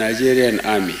of the Nigerian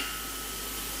Army.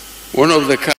 One of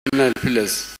the cardinal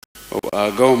pillars of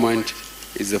our government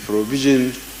is the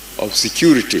provision of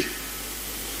security.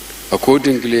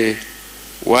 Accordingly,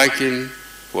 working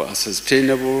for a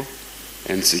sustainable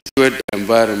and secured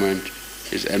environment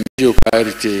is a major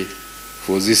priority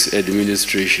for this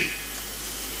administration.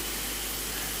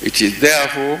 It is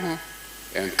therefore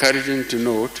encouraging to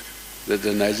note that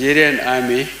the Nigerian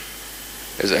Army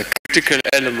is a critical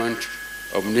element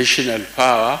of national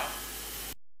power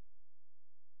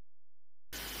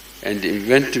and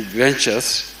inventive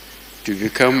ventures to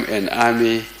become an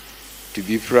army to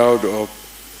be proud of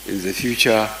in the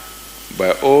future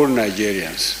by all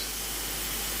Nigerians.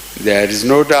 There is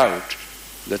no doubt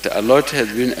that a lot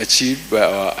has been achieved by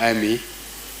our army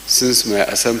since my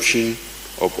assumption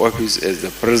of office as the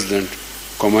President,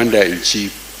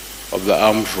 Commander-in-Chief of the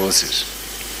Armed Forces.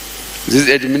 This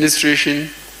administration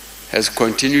has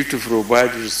continued to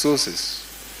provide resources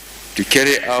to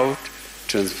carry out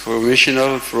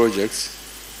transformational projects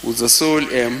with the sole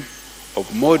aim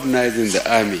of modernizing the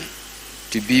army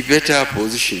to be better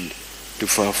positioned to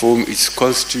perform its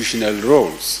constitutional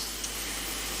roles.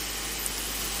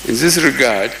 In this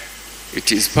regard,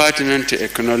 it is pertinent to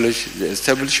acknowledge the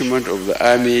establishment of the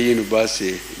Army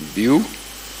University in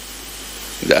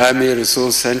Biu, the Army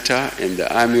Resource Center, and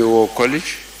the Army War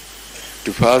College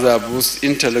to further boost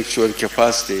intellectual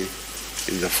capacity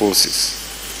in the forces.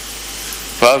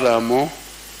 Furthermore,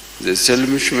 the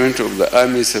establishment of the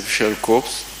Army Special Corps,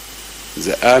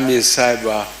 the Army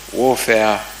Cyber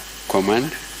Warfare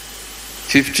Command,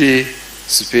 50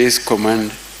 Space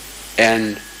Command,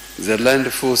 and the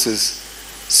Land Forces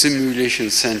Simulation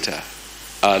Center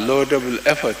are laudable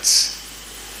efforts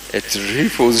at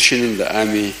repositioning the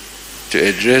Army to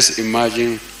address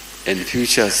emerging and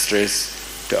future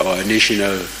threats to our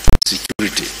national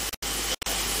security.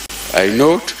 I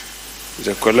note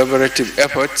the collaborative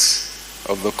efforts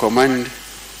of the Command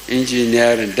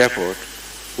Engineering Depot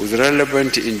with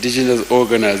relevant indigenous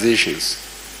organizations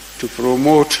to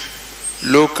promote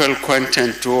local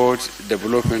content towards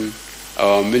developing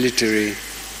our military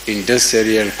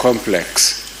industrial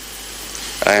complex.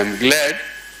 I am glad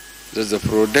that the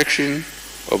production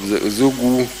of the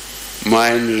Uzugu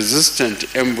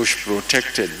mine-resistant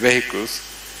ambush-protected vehicles,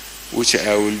 which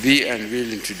I will be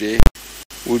unveiling today,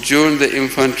 will join the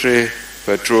infantry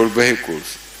patrol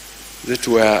vehicles that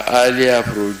were earlier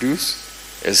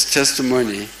produced as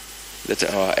testimony that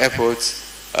our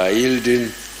efforts are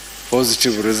yielding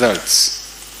positive results.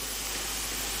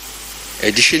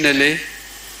 Additionally,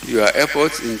 your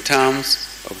efforts in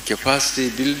terms of capacity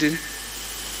building,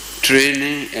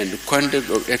 training, and conduct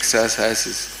of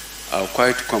exercises are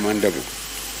quite commendable.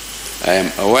 I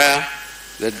am aware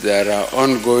that there are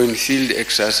ongoing field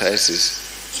exercises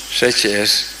such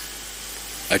as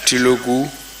Atilogu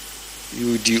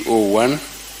UDO-1,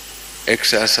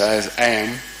 exercise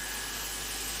IAM,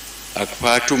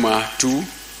 Akpatuma 2,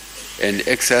 and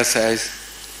exercise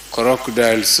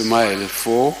Crocodile Smile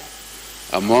 4,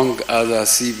 among other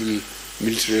civil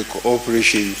military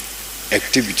cooperation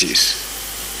activities.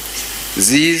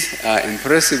 These are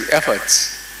impressive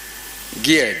efforts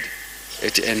geared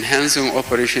at enhancing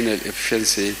operational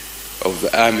efficiency of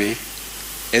the Army,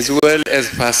 as well as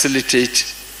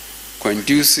facilitate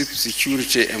conducive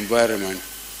security environment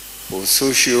for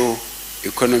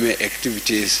socio-economic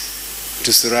activities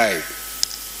to thrive.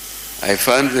 I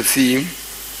found the theme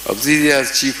of this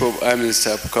year's Chief of Army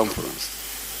Staff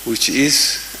Conference, which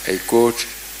is, I quote,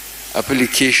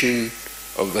 application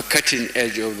of the cutting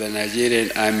edge of the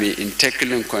Nigerian Army in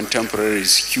tackling contemporary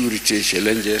security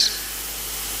challenges,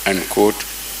 unquote,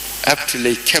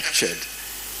 aptly captured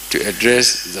to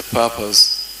address the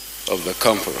purpose of the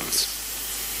conference.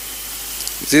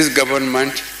 This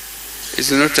government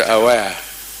is not aware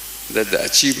that the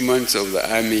achievements of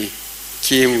the Army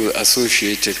came with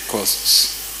associated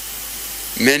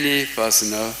costs. Many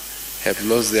personnel have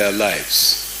lost their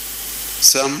lives.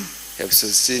 Some have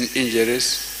sustained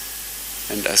injuries,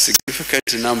 and a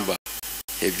significant number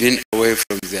have been away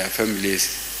from their families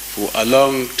for a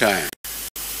long time.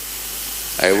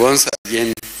 I once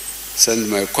again send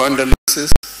my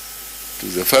condolences to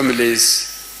the families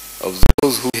of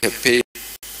those who have paid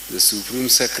the supreme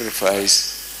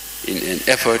sacrifice in an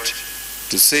effort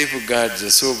to safeguard the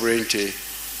sovereignty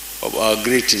of our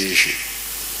great nation.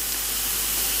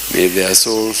 May their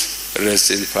souls rest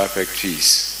in perfect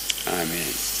peace.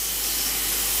 Amen.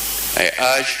 I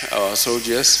urge our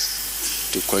soldiers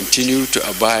to continue to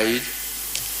abide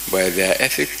by their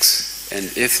ethics and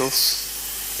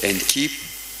ethos and keep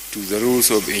to the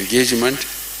rules of engagement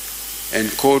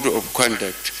and code of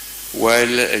conduct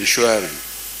while ensuring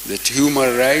that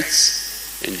human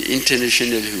rights and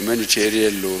international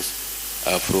humanitarian laws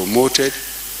are promoted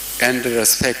and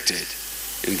respected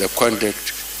in the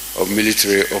conduct of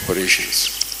military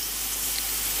operations.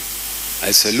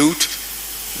 I salute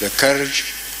the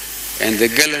courage and the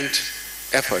gallant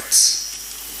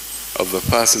efforts of the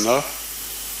personnel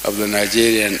of the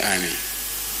Nigerian Army.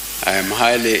 I am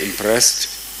highly impressed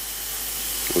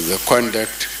with the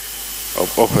conduct of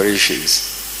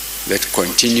operations that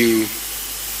continue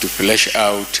to flush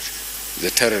out the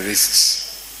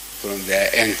terrorists from their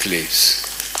enclaves.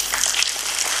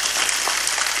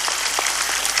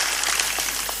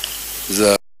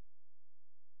 The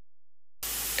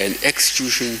and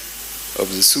execution of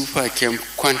the super camp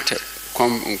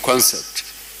concept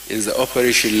in the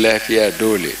Operation Lafia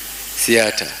Dole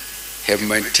theater have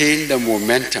maintained the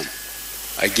momentum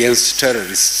against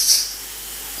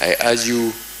terrorists. I urge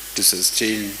you to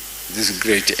sustain this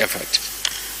great effort.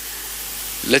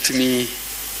 Let me,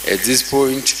 at this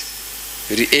point,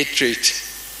 reiterate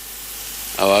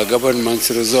our government's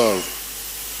resolve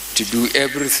to do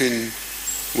everything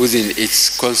within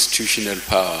its constitutional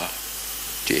power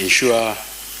to ensure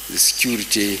the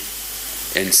security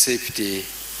and safety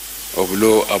of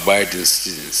law-abiding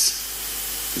citizens.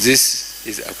 This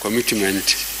is a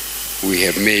commitment we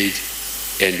have made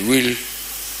and will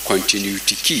continue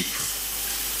to keep.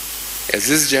 At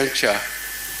this juncture,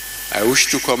 I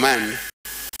wish to commend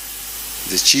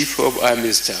the Chief of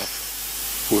Army Staff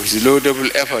for his laudable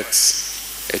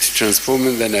efforts at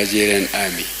transforming the Nigerian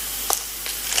Army.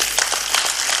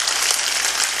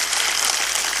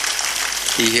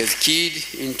 He has keyed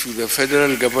into the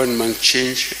federal government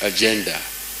change agenda,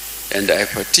 and I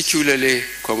particularly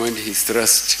commend his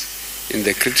thrust in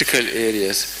the critical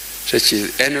areas such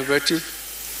as innovative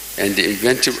and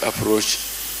inventive approach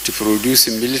to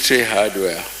producing military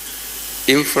hardware,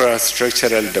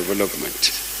 infrastructural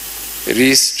development,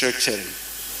 restructuring,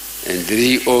 and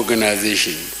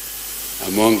reorganization,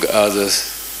 among others,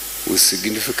 with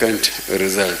significant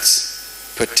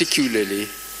results, particularly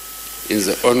in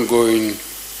the ongoing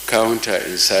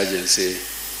counter-insurgency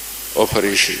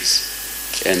operations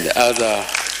and other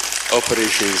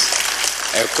operations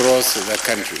across the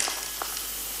country.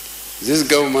 This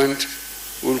government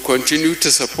will continue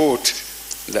to support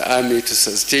the Army to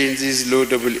sustain these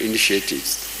laudable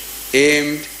initiatives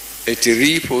aimed at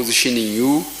repositioning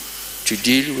you to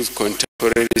deal with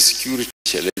contemporary security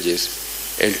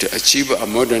challenges and to achieve a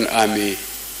modern army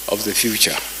of the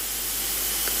future.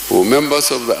 For members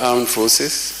of the armed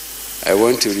forces, I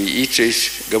want to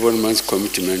reiterate government's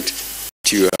commitment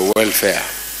to your welfare.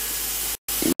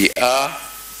 We are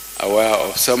aware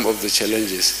of some of the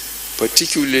challenges,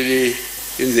 particularly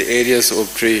in the areas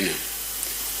of training,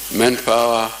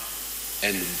 manpower,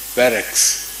 and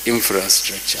barracks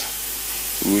infrastructure.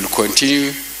 We will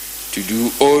continue to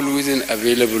do all within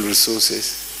available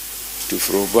resources to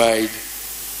provide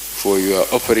for your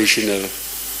operational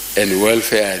and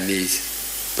welfare needs,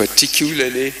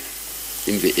 particularly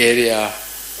in the area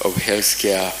of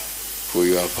healthcare for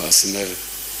your personnel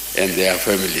and their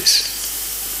families.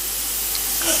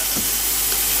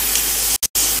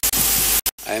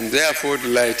 I am therefore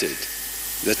delighted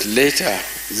that later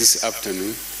this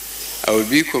afternoon I will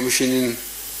be commissioning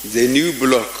the new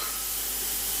block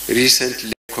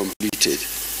recently completed,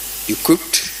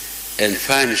 equipped and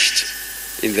furnished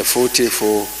in the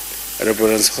 44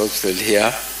 Reference Hospital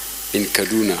here in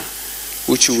Kaduna,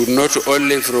 which would not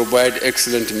only provide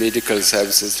excellent medical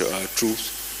services to our troops,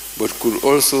 but could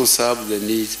also serve the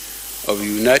needs of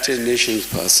United Nations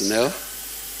personnel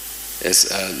as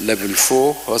a level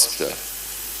 4 hospital.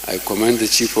 I commend the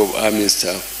Chief of Army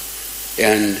Staff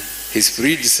and his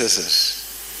predecessors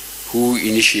who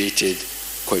initiated,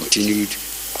 continued,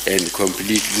 and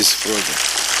complete this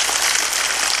project.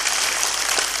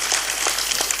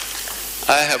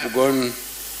 I have gone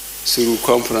through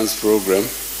conference program,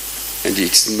 and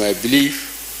it's my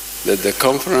belief that the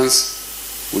conference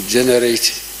will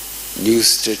generate new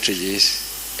strategies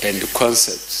and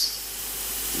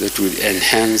concepts that will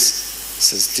enhance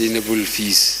sustainable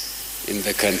peace in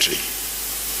the country.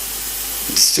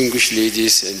 Distinguished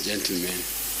ladies and gentlemen,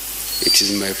 it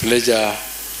is my pleasure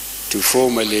to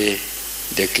formally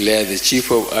declare the Chief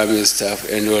of Army Staff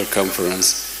Annual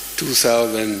Conference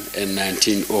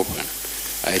 2019 open.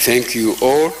 I thank you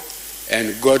all,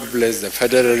 and God bless the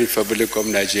Federal Republic of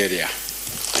Nigeria.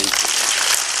 Thank you.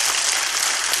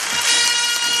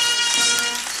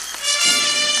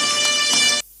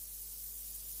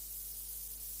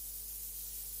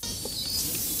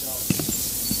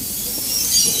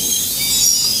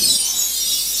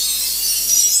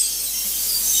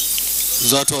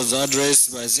 That was the address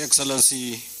by His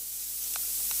Excellency,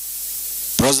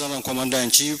 President and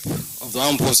Commander-in-Chief of the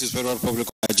Armed Forces Federal Republic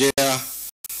of Nigeria,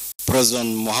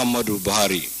 President Muhammadu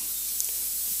Buhari,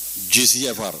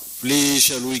 GCFR. Please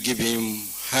shall we give him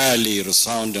highly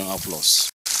resounding applause.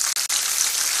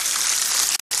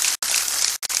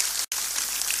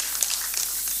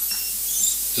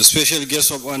 The special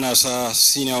guests of honor, sir,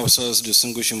 senior officers,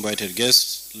 distinguished invited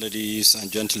guests, ladies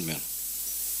and gentlemen.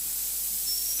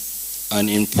 An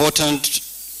important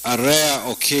and rare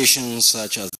occasion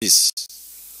such as this,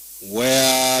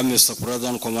 where Mr.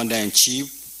 President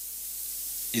Commander-in-Chief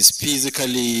is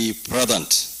physically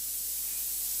present,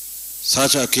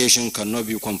 Such occasion cannot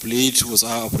be complete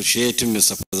without appreciating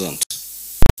Mr. President.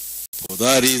 For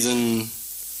that reason,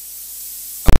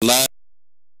 I'd like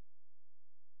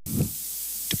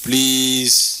to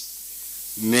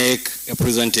please make a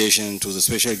presentation to the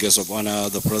special guest of honor,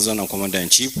 the President and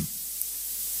Commander-in-Chief,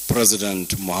 President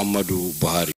Muhammadu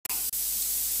Buhari.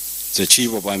 The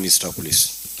Chief of Army Staff,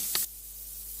 please.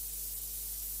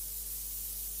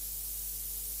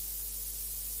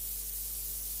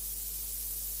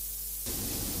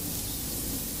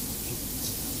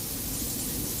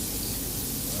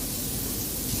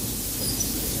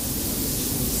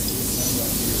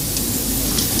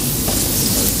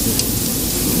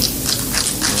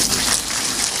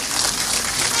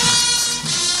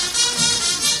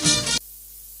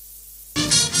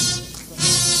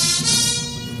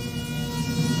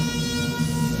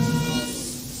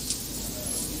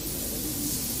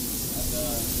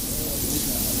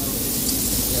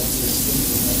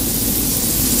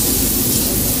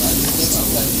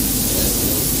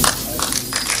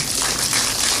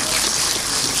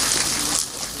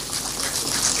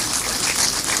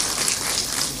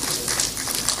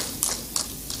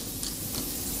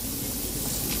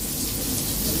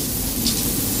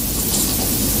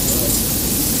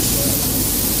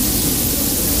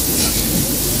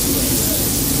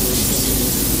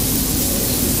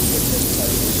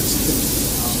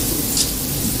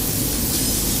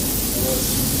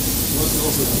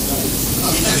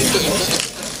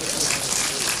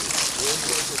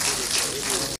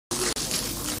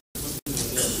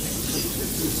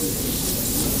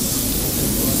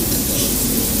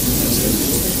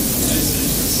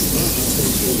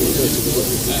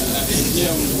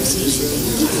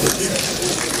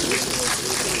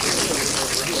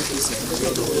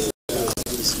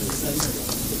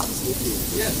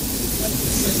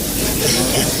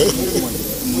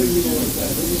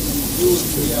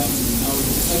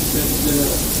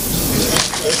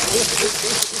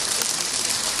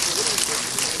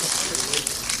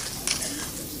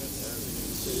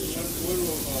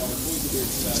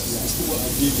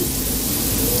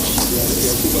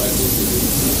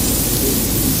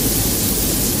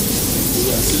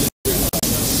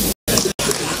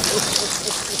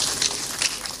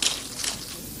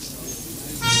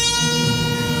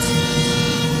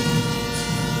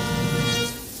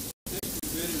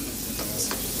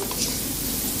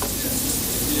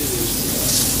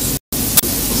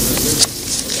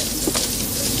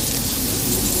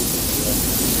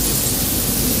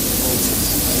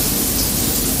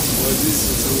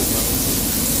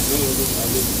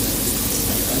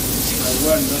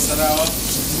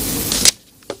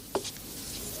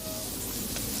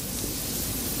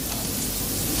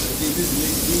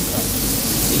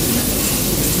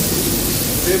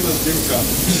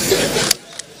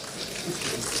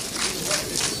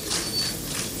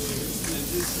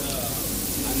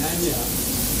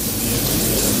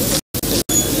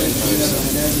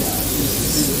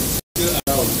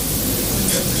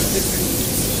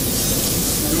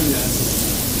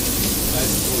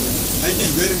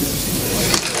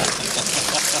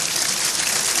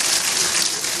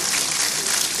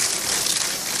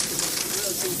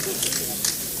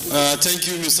 Thank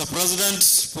you, Mr. President,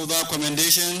 for that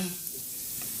commendation.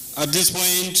 At this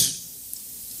point,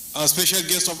 our special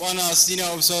guest of honor, senior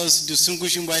officers,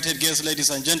 distinguished invited guests, ladies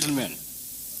and gentlemen.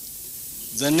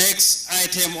 The next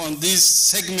item on this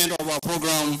segment of our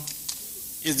program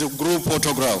is the group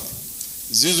photograph.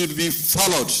 This would be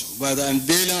followed by the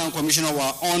unveiling and commission of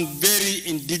our own very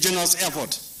indigenous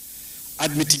effort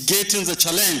at mitigating the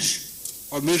challenge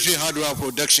of military hardware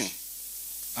production.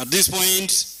 At this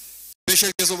point,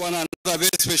 special guest of honor, another very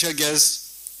special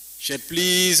guest, should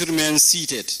please remain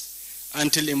seated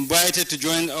until invited to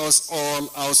join us all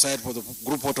outside for the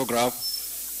group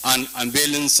photograph and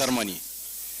unveiling ceremony.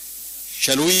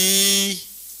 Shall we,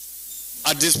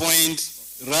 at this point,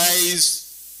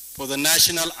 rise for the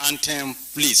national anthem,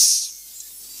 please?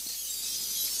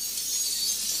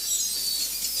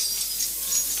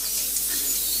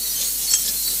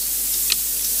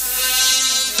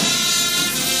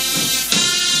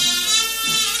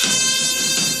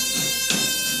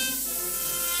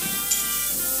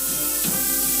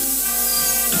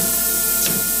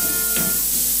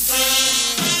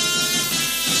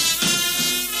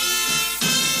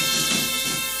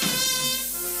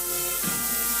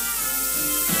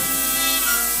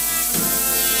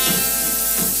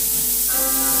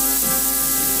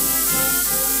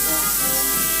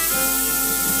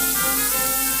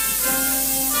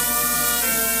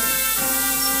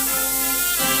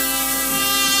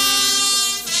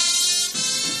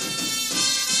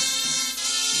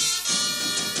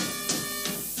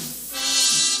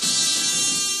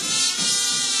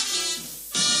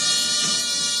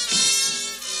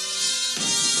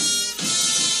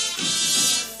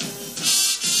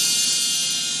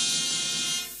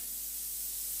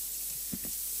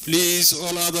 Please,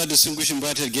 all other distinguished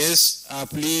invited guests,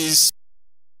 please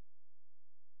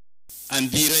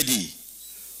and be ready.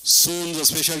 Soon the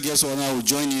special guest owner will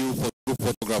join you for group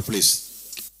photograph,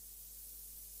 please.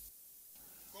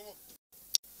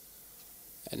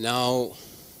 And now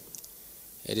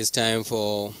it is time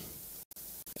for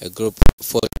a group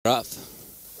photograph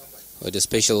with a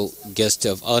special guest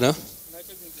of honor,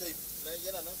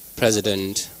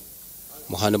 President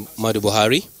Muhammadu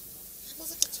Buhari.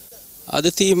 The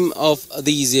theme of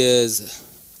these year's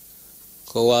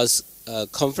COAS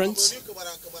conference,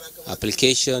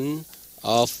 application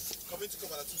of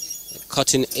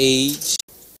cutting edge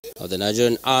of the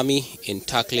Nigerian Army in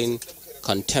tackling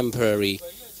contemporary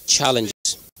challenges.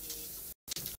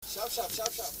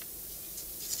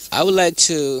 I would like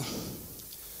to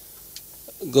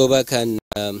go back and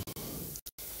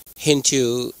hint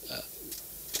you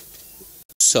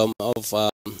some of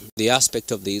the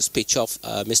aspect of the speech of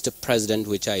Mr. President,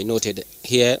 which I noted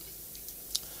here.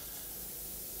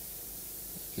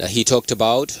 That he talked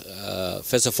about,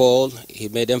 first of all, he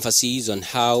made emphasis on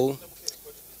how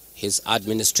his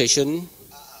administration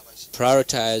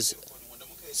prioritized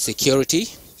security.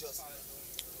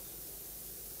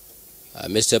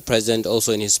 Mr. President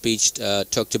also in his speech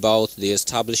talked about the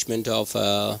establishment of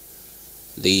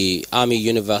the Army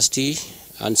University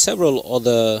and several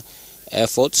other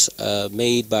efforts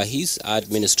made by his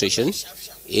administration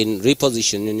in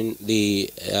repositioning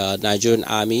the Nigerian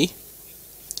Army,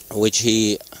 which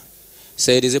he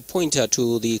said is a pointer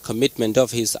to the commitment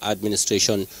of his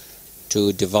administration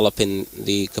to developing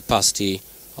the capacity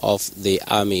of the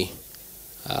Army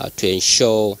to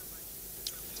ensure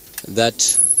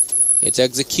that it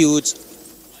executes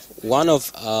one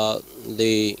of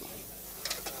the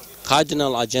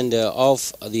cardinal agenda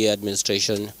of the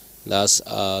administration, thus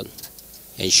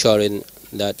ensuring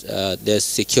that there's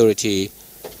security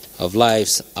of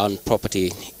lives and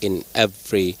property in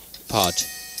every part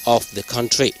of the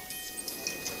country.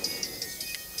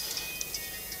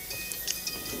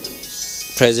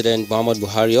 President Muhammadu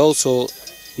Buhari also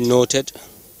noted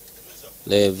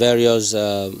the various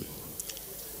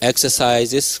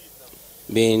exercises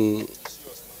being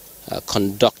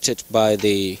conducted by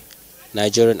the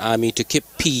Nigerian Army to keep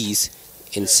peace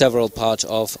in several parts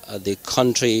of the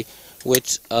country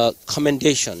with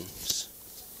commendations.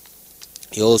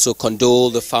 He also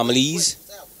condoled the families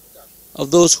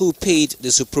of those who paid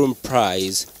the supreme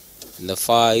price in the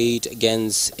fight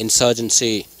against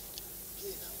insurgency.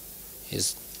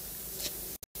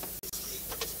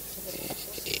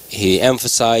 He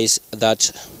emphasized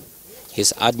that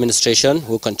his administration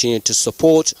will continue to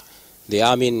support the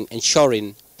army in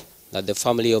ensuring that the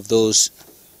family of those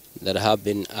that have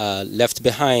been left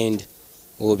behind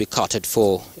will be catered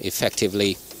for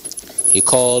effectively. He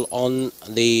called on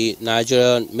the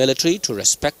Nigerian military to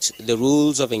respect the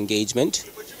rules of engagement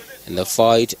in the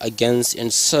fight against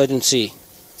insurgency.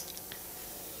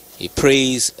 He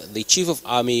praised the Chief of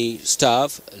Army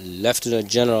Staff, Lieutenant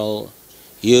General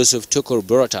Yusuf Tukur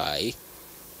Buratai,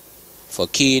 for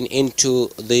keying into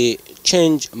the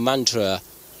change mantra,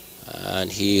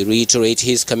 and he reiterated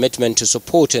his commitment to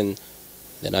supporting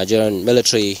the Nigerian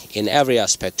military in every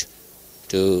aspect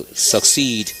to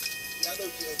succeed.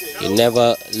 He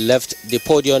never left the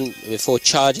podium before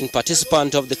charging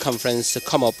participants of the conference to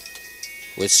come up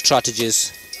with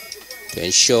strategies to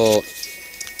ensure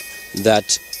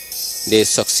that they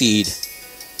succeed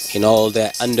in all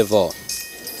their endeavor.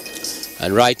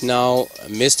 And right now,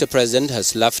 Mr. President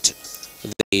has left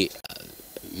the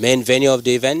main venue of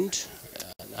the event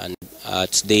and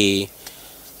at the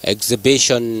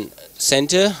exhibition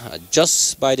center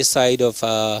just by the side of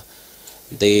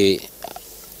the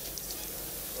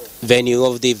venue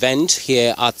of the event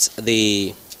here at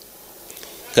the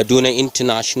Kaduna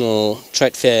International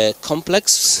Trade Fair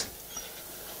Complex,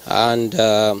 and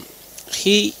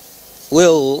he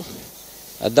will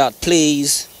at that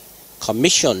place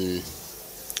commission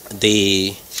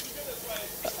the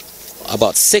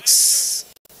about 6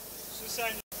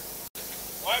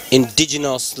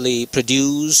 indigenously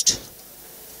produced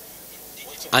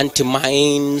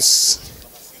anti-mines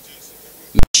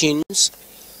machines,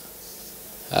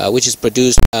 which is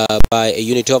produced by a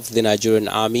unit of the Nigerian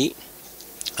Army.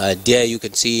 There you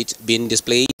can see it being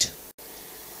displayed.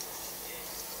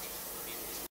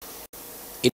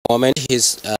 In a moment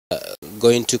he's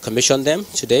going to commission them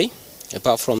today.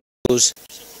 Apart from those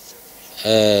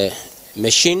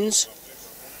machines,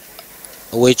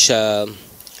 which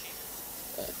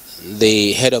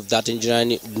the head of that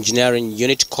engineering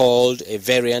unit called a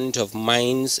variant of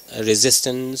mines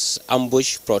resistance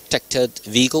ambush protected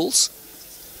vehicles,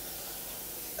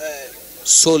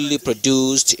 solely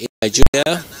produced in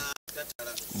Nigeria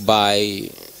by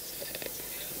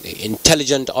the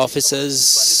intelligent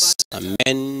officers and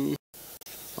men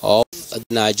of the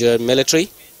Nigerian military.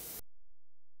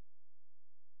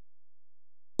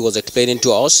 He was explaining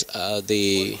to us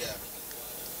the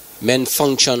main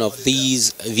function of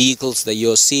these vehicles that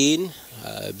you're seeing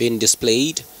being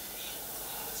displayed.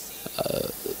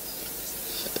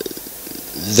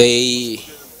 They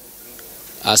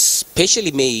are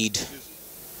specially made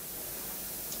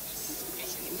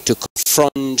to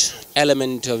confront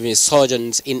element of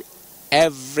insurgents in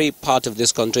every part of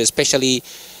this country, especially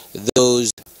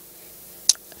those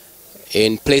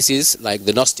in places like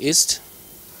the northeast.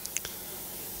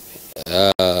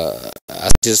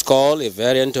 As it is called, a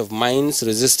variant of mines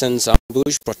resistance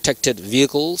ambush protected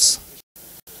vehicles.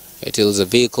 It is a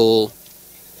vehicle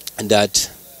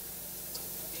that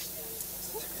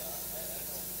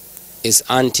is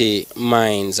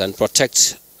anti-mines and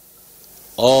protects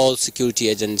all security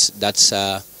agents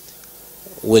that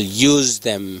will use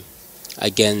them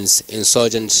against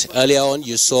insurgents. Earlier on,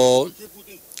 you saw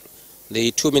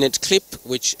the 2-minute clip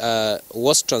which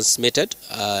was transmitted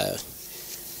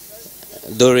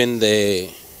during the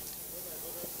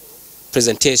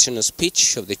presentation or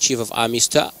speech of the Chief of Army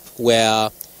Staff, where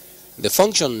the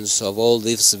functions of all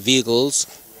these vehicles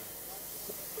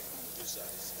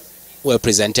were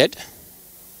presented.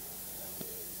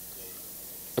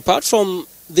 Apart from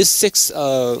these 6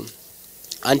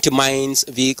 anti-mines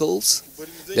vehicles,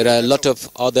 there are a lot of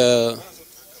other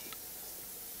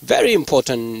very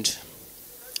important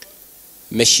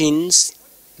machines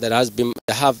that have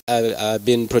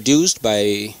been produced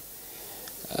by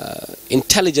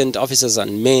intelligent officers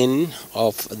and men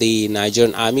of the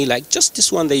Nigerian Army, like just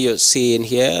this one that you're seeing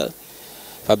here,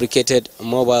 fabricated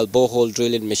mobile borehole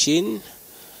drilling machine,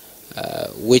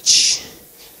 which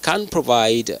can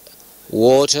provide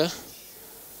water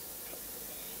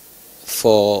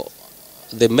for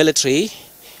the military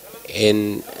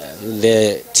in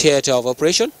the theater of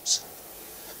operations.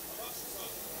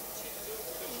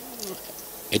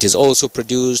 It is also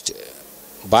produced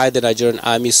by the Nigerian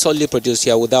Army, solely produced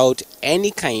here without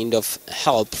any kind of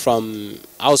help from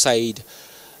outside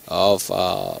of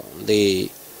the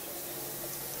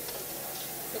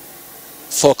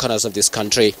 4 corners of this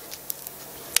country.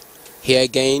 Here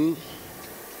again,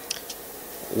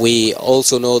 we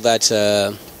also know that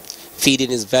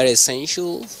feeding is very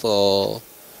essential for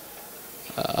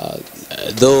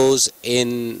those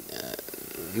in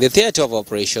the theater of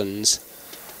operations,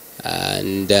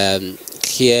 and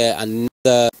here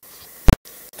another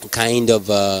kind of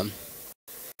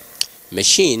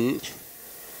machine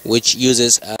which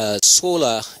uses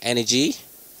solar energy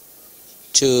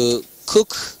to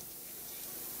cook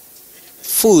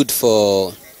food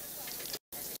for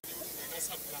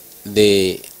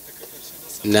the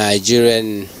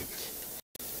Nigerian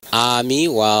Army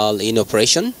while in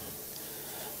operation.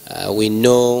 We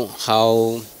know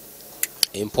how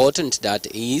important that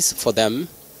is for them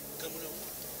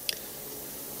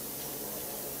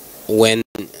when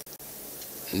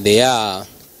they are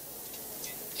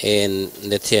in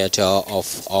the theater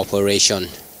of operation.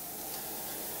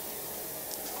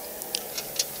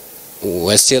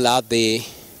 We're still at the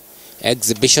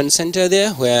exhibition center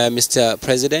there, where Mr.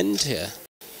 President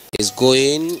is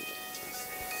going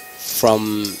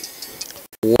from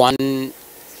one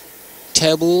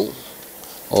table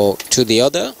or to the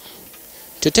other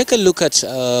to take a look at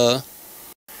so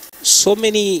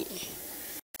many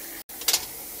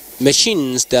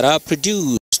machines that are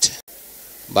produced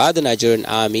by the Nigerian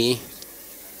Army.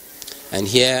 And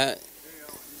here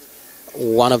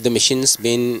one of the machines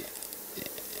being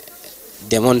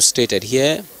demonstrated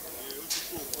here.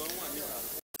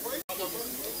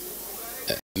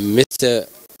 Mr.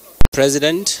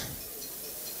 President,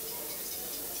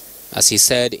 as he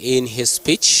said in his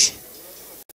speech,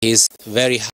 he is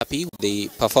very happy with the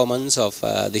performance of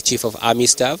the Chief of Army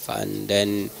Staff, and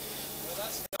then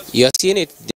you are seeing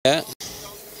it there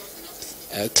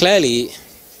clearly.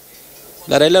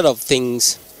 There are a lot of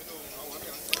things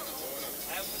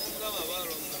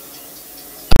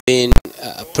being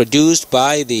produced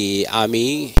by the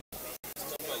Army,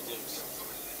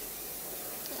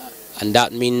 and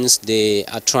that means they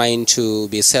are trying to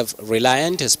be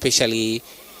self-reliant, especially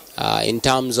in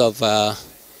terms of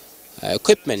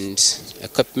equipment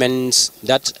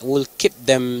that will keep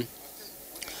them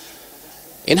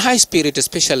in high spirit,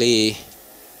 especially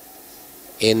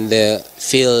in the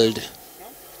field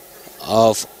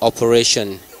of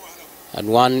operation. And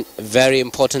one very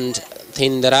important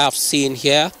thing that I've seen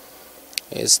here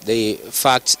is the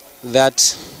fact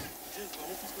that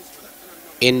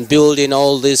in building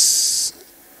all these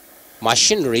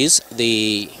machineries,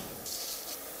 the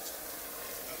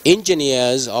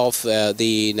engineers of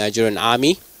the Nigerian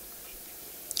Army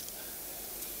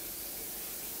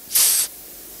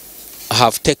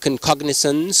have taken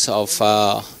cognizance of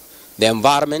the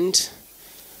environment,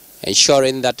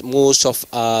 ensuring that most of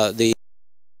the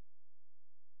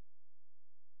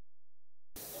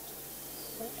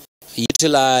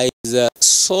utilize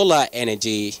solar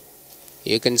energy.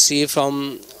 You can see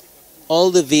from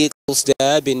all the vehicles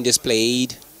there being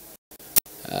displayed,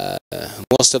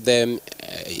 most of them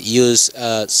use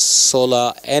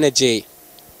solar energy.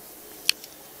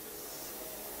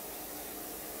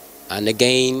 And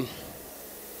again,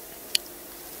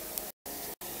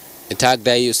 the tag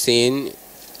that you've seen,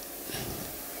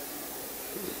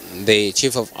 the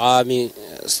Chief of Army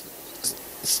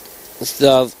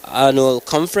Staff annual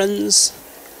conference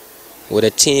with a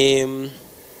team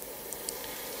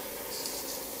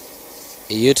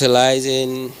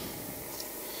utilizing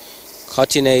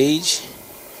cutting edge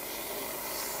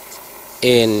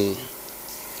in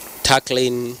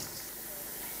tackling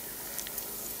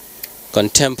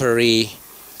contemporary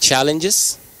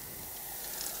challenges.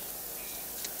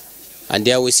 And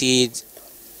there we see it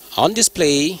on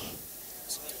display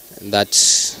that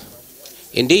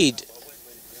indeed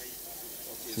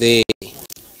they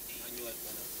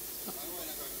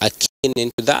are keen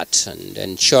into that and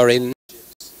ensuring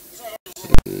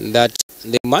that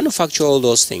they manufacture all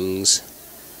those things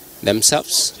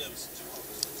themselves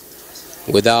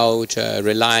without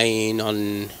relying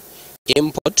on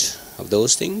import of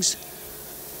those things.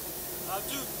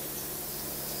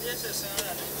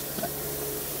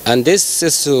 And this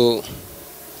is to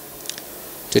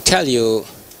tell you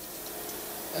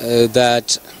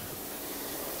that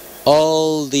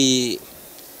all the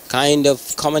kind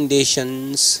of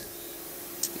commendations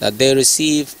that they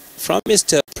receive from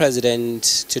Mr. President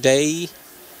today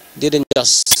didn't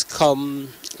just come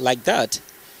like that.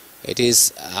 It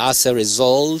is as a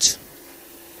result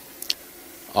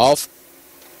of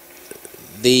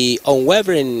the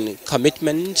unwavering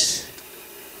commitment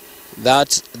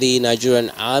that the Nigerian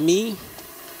Army,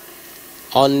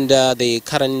 under the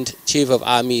current Chief of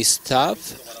Army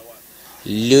Staff,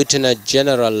 Lieutenant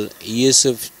General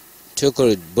Yusuf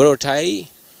Tukur Buratai,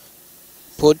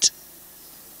 put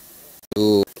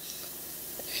to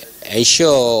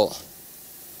ensure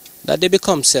that they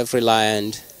become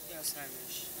self-reliant.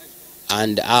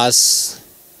 And as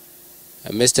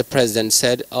Mr. President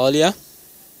said earlier,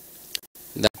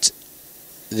 that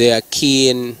they are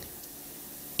keen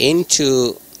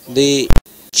into the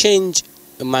change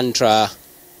mantra,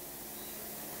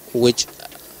 which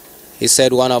he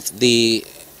said one of the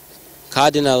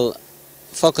cardinal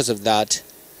focus of that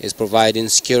is providing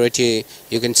security.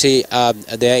 You can see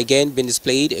there again been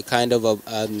displayed a kind of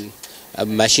a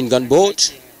machine gun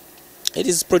boat. It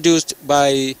is produced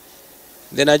by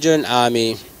the Nigerian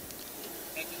Army.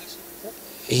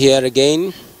 Here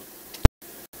again,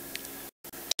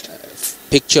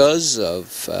 pictures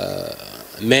of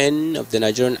men of the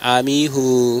Nigerian Army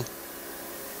who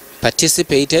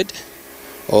participated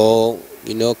or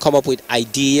come up with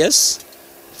ideas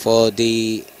for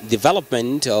the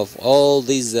development of all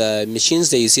these machines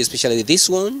that you see, especially this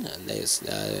one. And there's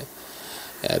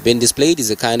been displayed is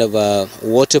a kind of a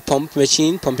water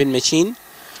pumping machine,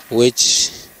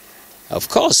 which of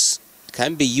course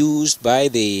can be used by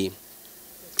the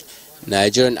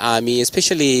Nigerian Army,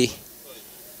 especially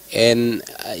in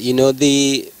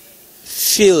the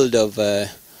field of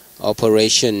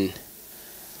operation.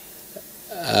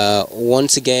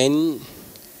 Once again,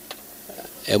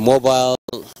 a mobile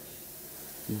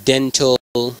dental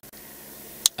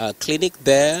clinic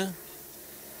there.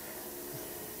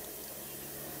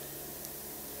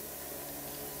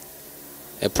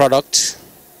 A product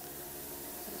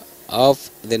of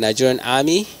the Nigerian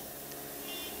Army,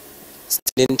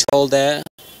 standing tall there.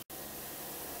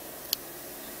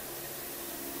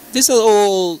 These are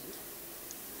all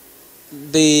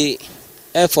the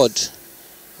effort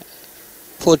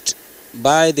put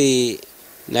by the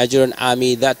Nigerian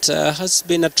Army that has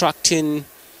been attracting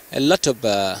a lot of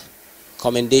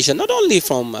commendation, not only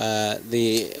from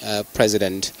the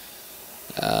President.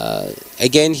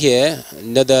 Again here,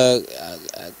 another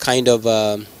kind of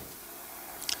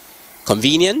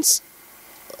convenience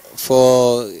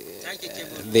for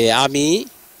the Army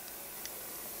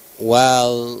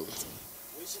while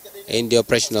in the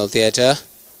operational theater.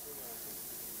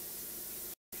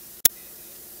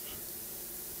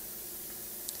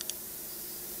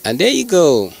 And there you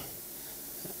go,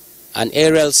 an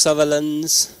aerial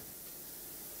surveillance,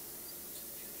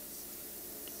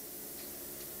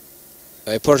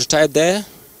 a prototype there.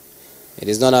 It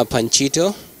is not a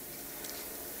Panchito.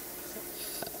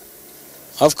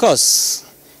 Of course,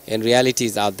 in reality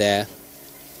is out there.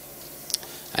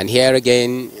 And here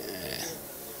again,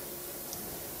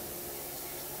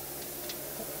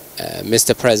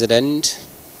 Mr. President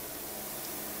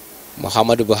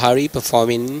Muhammadu Buhari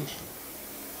performing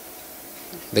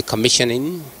the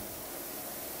commissioning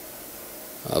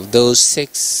of those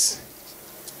 6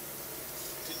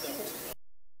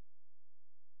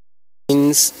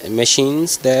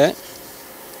 machines there,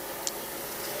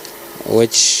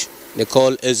 which they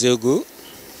call Ezogu,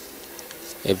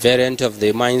 a variant of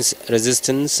the mines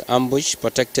resistance ambush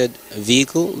protected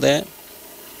vehicle there.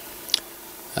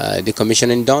 The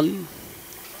commissioning done.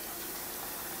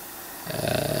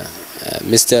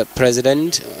 Mr.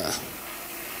 President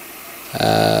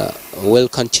will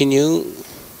continue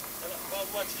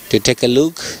to take a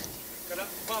look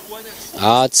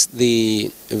at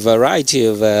the variety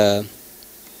of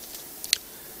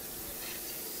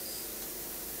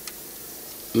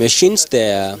machines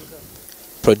there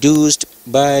produced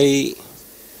by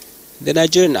the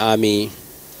Nigerian Army,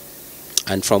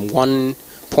 and from one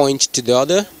point to the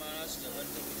other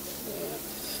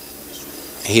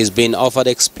he's been offered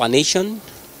explanation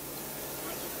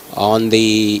on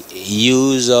the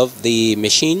use of the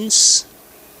machines,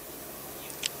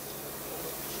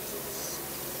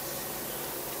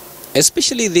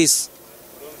 especially these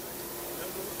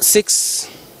 6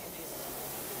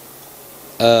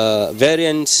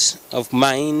 variants of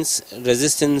mines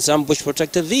resistance ambush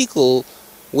protected vehicle,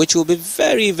 which will be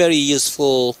very, very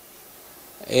useful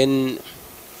in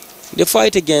the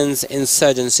fight against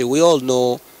insurgency. We all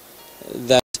know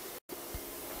that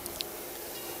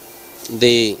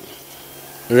the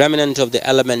remnant of the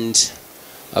element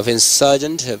of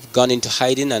insurgent have gone into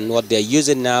hiding, and what they're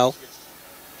using now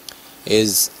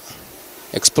is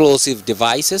explosive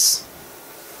devices.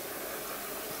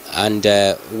 And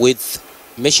with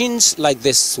machines like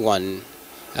this one,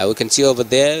 we can see over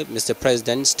there Mr.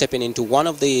 President stepping into one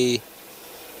of the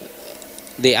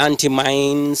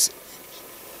anti-mines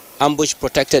ambush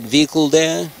protected vehicle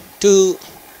there to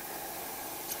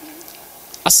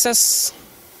assess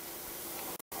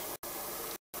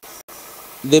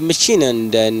the machine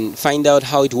and then find out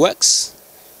how it works.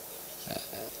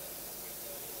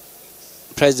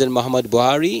 President Muhammadu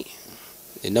Buhari,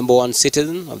 the #1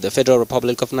 citizen of the Federal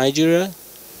Republic of Nigeria,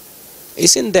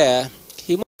 is in there.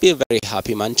 He must be a very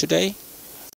happy man today,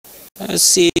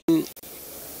 seeing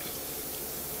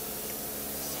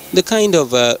the kind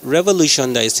of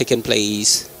revolution that is taking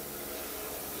place.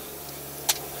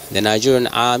 The Nigerian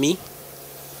Army,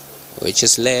 which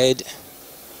is led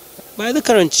by the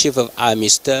current Chief of Army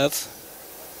Staff,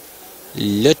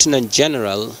 Lieutenant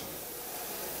General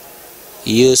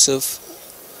Yusuf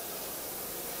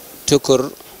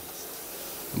Tukur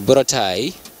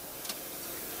Buratai,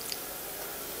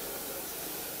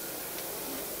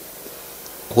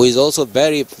 who is also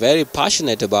very, very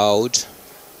passionate about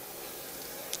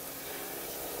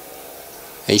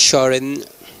ensuring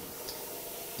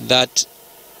that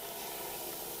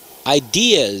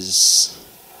ideas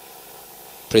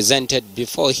presented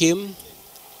before him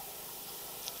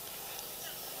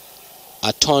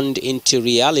are turned into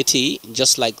reality,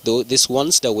 just like these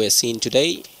ones that we're seeing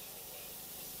today.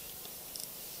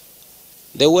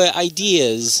 There were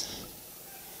ideas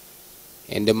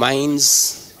in the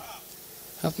minds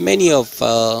of many of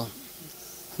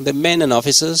the men and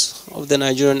officers of the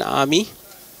Nigerian Army,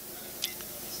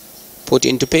 put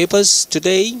into papers.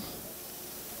 Today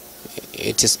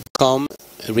it has become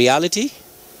a reality,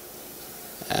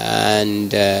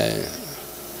 and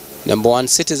 #1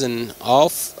 citizen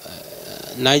of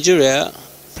Nigeria,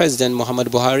 President Muhammadu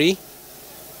Buhari,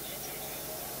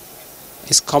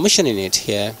 is commissioning it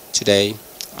here today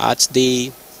at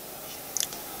the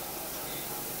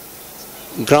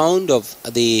ground of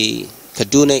the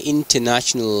Kaduna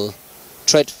International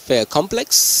Trade Fair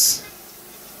Complex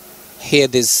here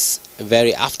this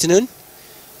very afternoon.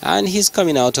 And he's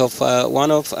coming out of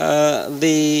one of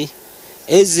the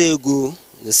Ezogu,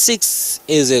 the 6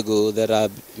 Ezogu that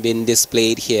have been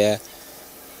displayed here.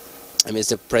 And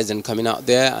Mr. President coming out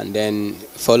there, and then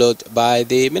followed by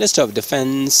the Minister of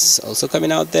Defense also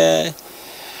coming out there.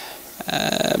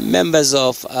 Members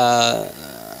of, the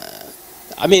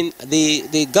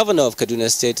Governor of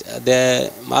Kaduna State,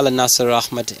 the Malan Nasser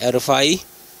Ahmed Erufai,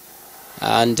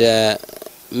 and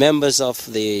members of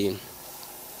the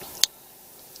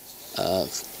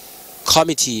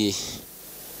committee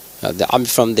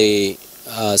from the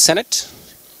Senate,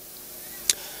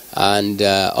 and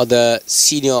other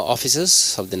senior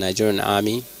officers of the Nigerian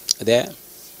Army there.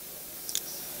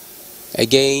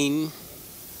 Again,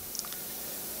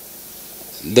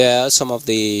 there are some of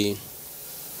the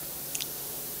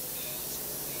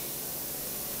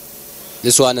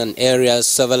This one an area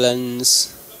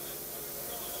surveillance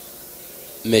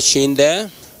machine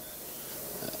there,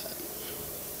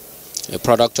 a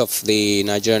product of the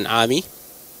Nigerian Army.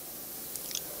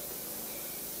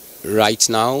 Right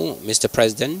now, Mr.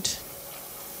 President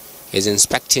is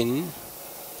inspecting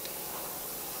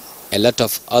a lot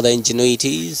of other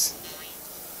ingenuities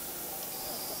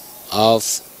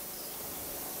of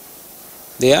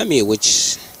the army,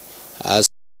 which has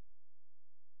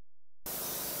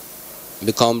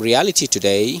become reality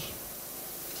today.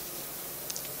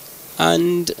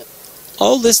 And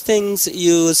all these things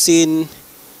you've seen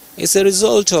is a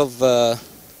result of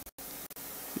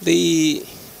the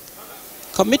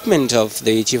commitment of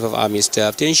the Chief of Army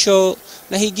Staff to ensure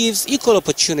that he gives equal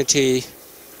opportunity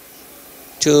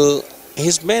to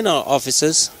his men or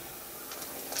officers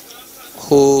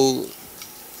who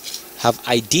have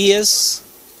ideas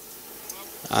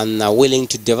and are willing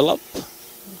to develop.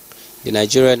 The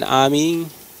Nigerian Army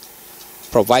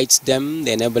provides them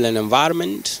the enabling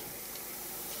environment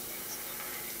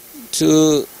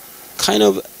to kind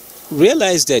of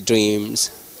realize their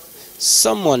dreams.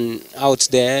 Someone out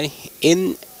there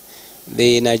in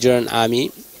the Nigerian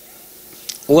Army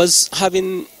was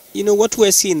having, what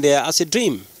we're seeing there as a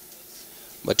dream.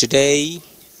 But today,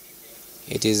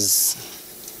 it is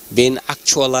being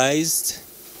actualized.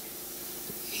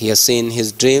 He has seen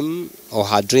his dream or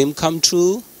her dream come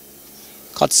true,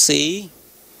 courtesy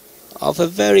of a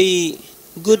very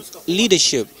good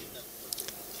leadership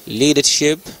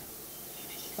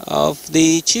of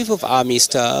the Chief of Army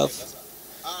Staff,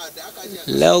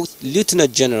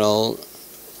 Lieutenant General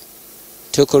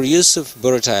Tukur Yusuf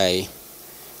Buratai.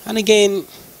 And again,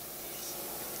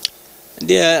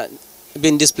 there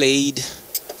been displayed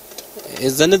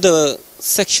is another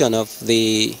section of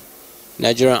the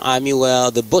Nigerian Army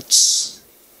where the boats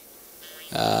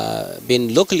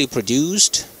been locally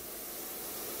produced.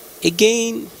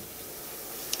 Again,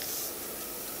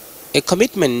 a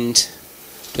commitment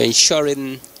to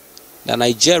ensuring that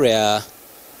Nigeria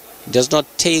does not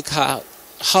take her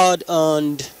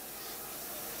hard-earned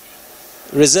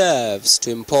reserves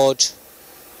to import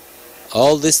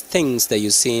all these things that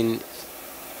you've seen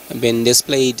been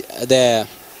displayed there.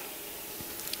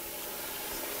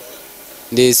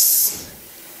 This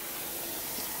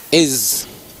is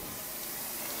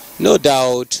no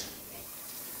doubt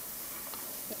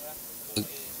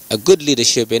a good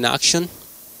leadership in action.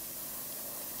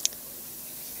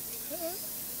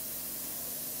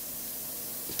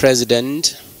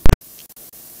 President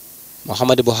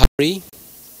Muhammadu Buhari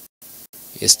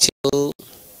is still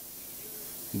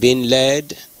being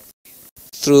led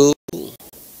through the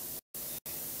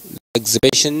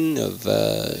exhibition of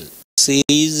a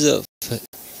series of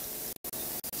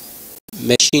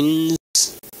machines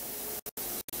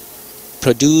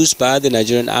produced by the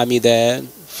Nigerian Army there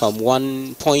from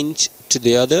one point to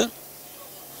the other.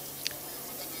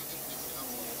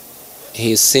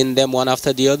 He's seen them one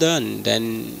after the other, and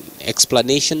then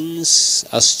explanations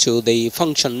as to the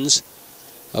functions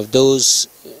of those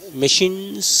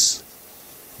machines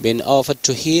being offered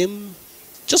to him,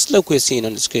 just like we're seeing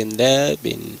on the screen there,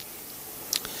 being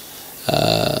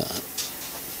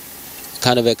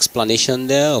kind of explanation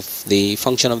there of the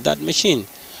function of that machine.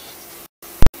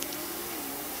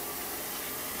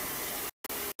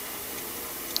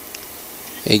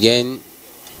 Again,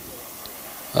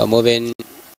 moving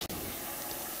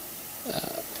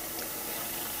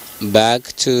back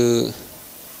to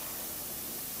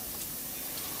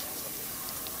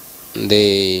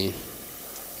the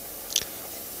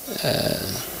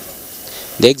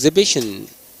exhibition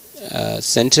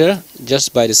center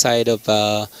just by the side of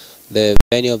the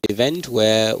venue of the event,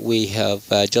 where we have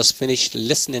just finished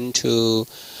listening to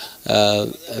a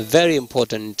very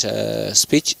important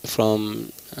speech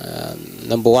from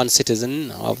 #1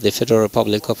 citizen of the Federal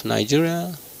Republic of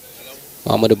Nigeria,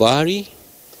 Muhammadu Buhari,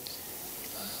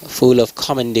 full of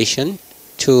commendation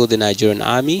to the Nigerian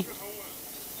Army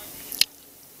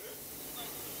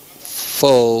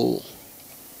for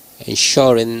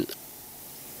ensuring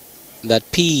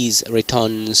that peace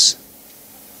returns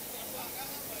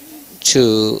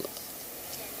to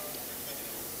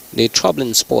the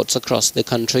troubling spots across the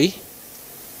country.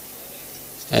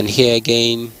 And here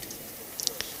again,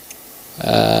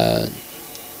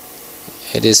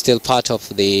 it is still part of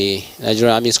the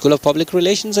Nigerian Army School of Public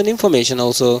Relations and Information,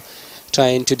 also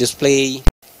trying to display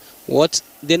what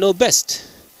they know best.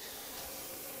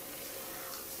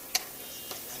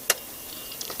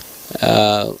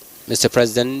 Mr.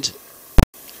 President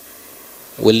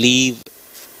will leave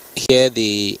here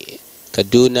the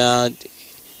Kaduna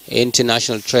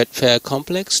International Trade Fair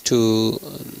Complex to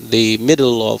the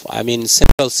middle of,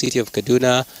 central city of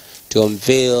Kaduna to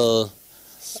unveil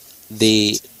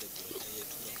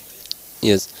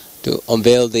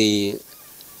the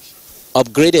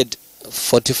upgraded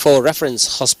 44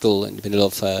 reference hospital in the middle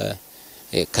of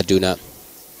Kaduna.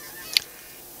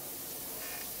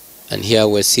 And here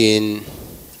we're seeing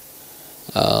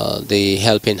the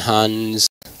helping hands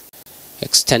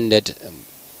extended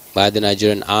by the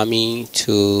Nigerian Army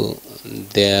to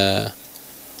their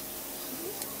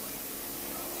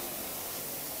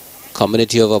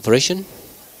community of operation,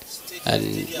 and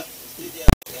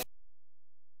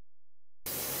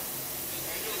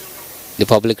the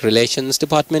Public Relations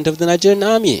Department of the Nigerian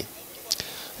Army.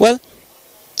 Well,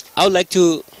 I would like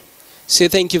to say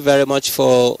thank you very much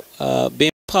for being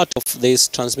part of this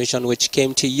transmission, which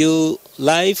came to you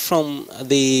live from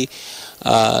the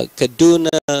Kaduna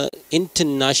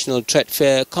International Trade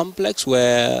Fair Complex,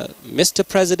 where Mr.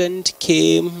 President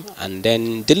came and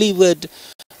then delivered a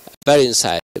very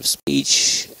incisive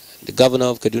speech. The governor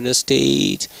of Kaduna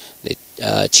State, the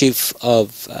chief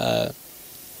of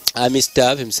Army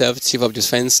Staff himself, chief of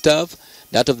Defense Staff,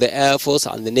 that of the Air Force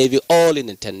and the Navy, all in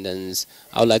attendance.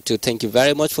 I would like to thank you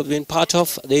very much for being part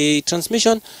of the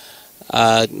transmission.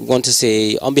 I want to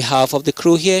say on behalf of the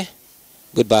crew here,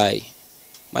 goodbye.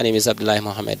 My name is Abdullahi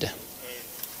Mohammed.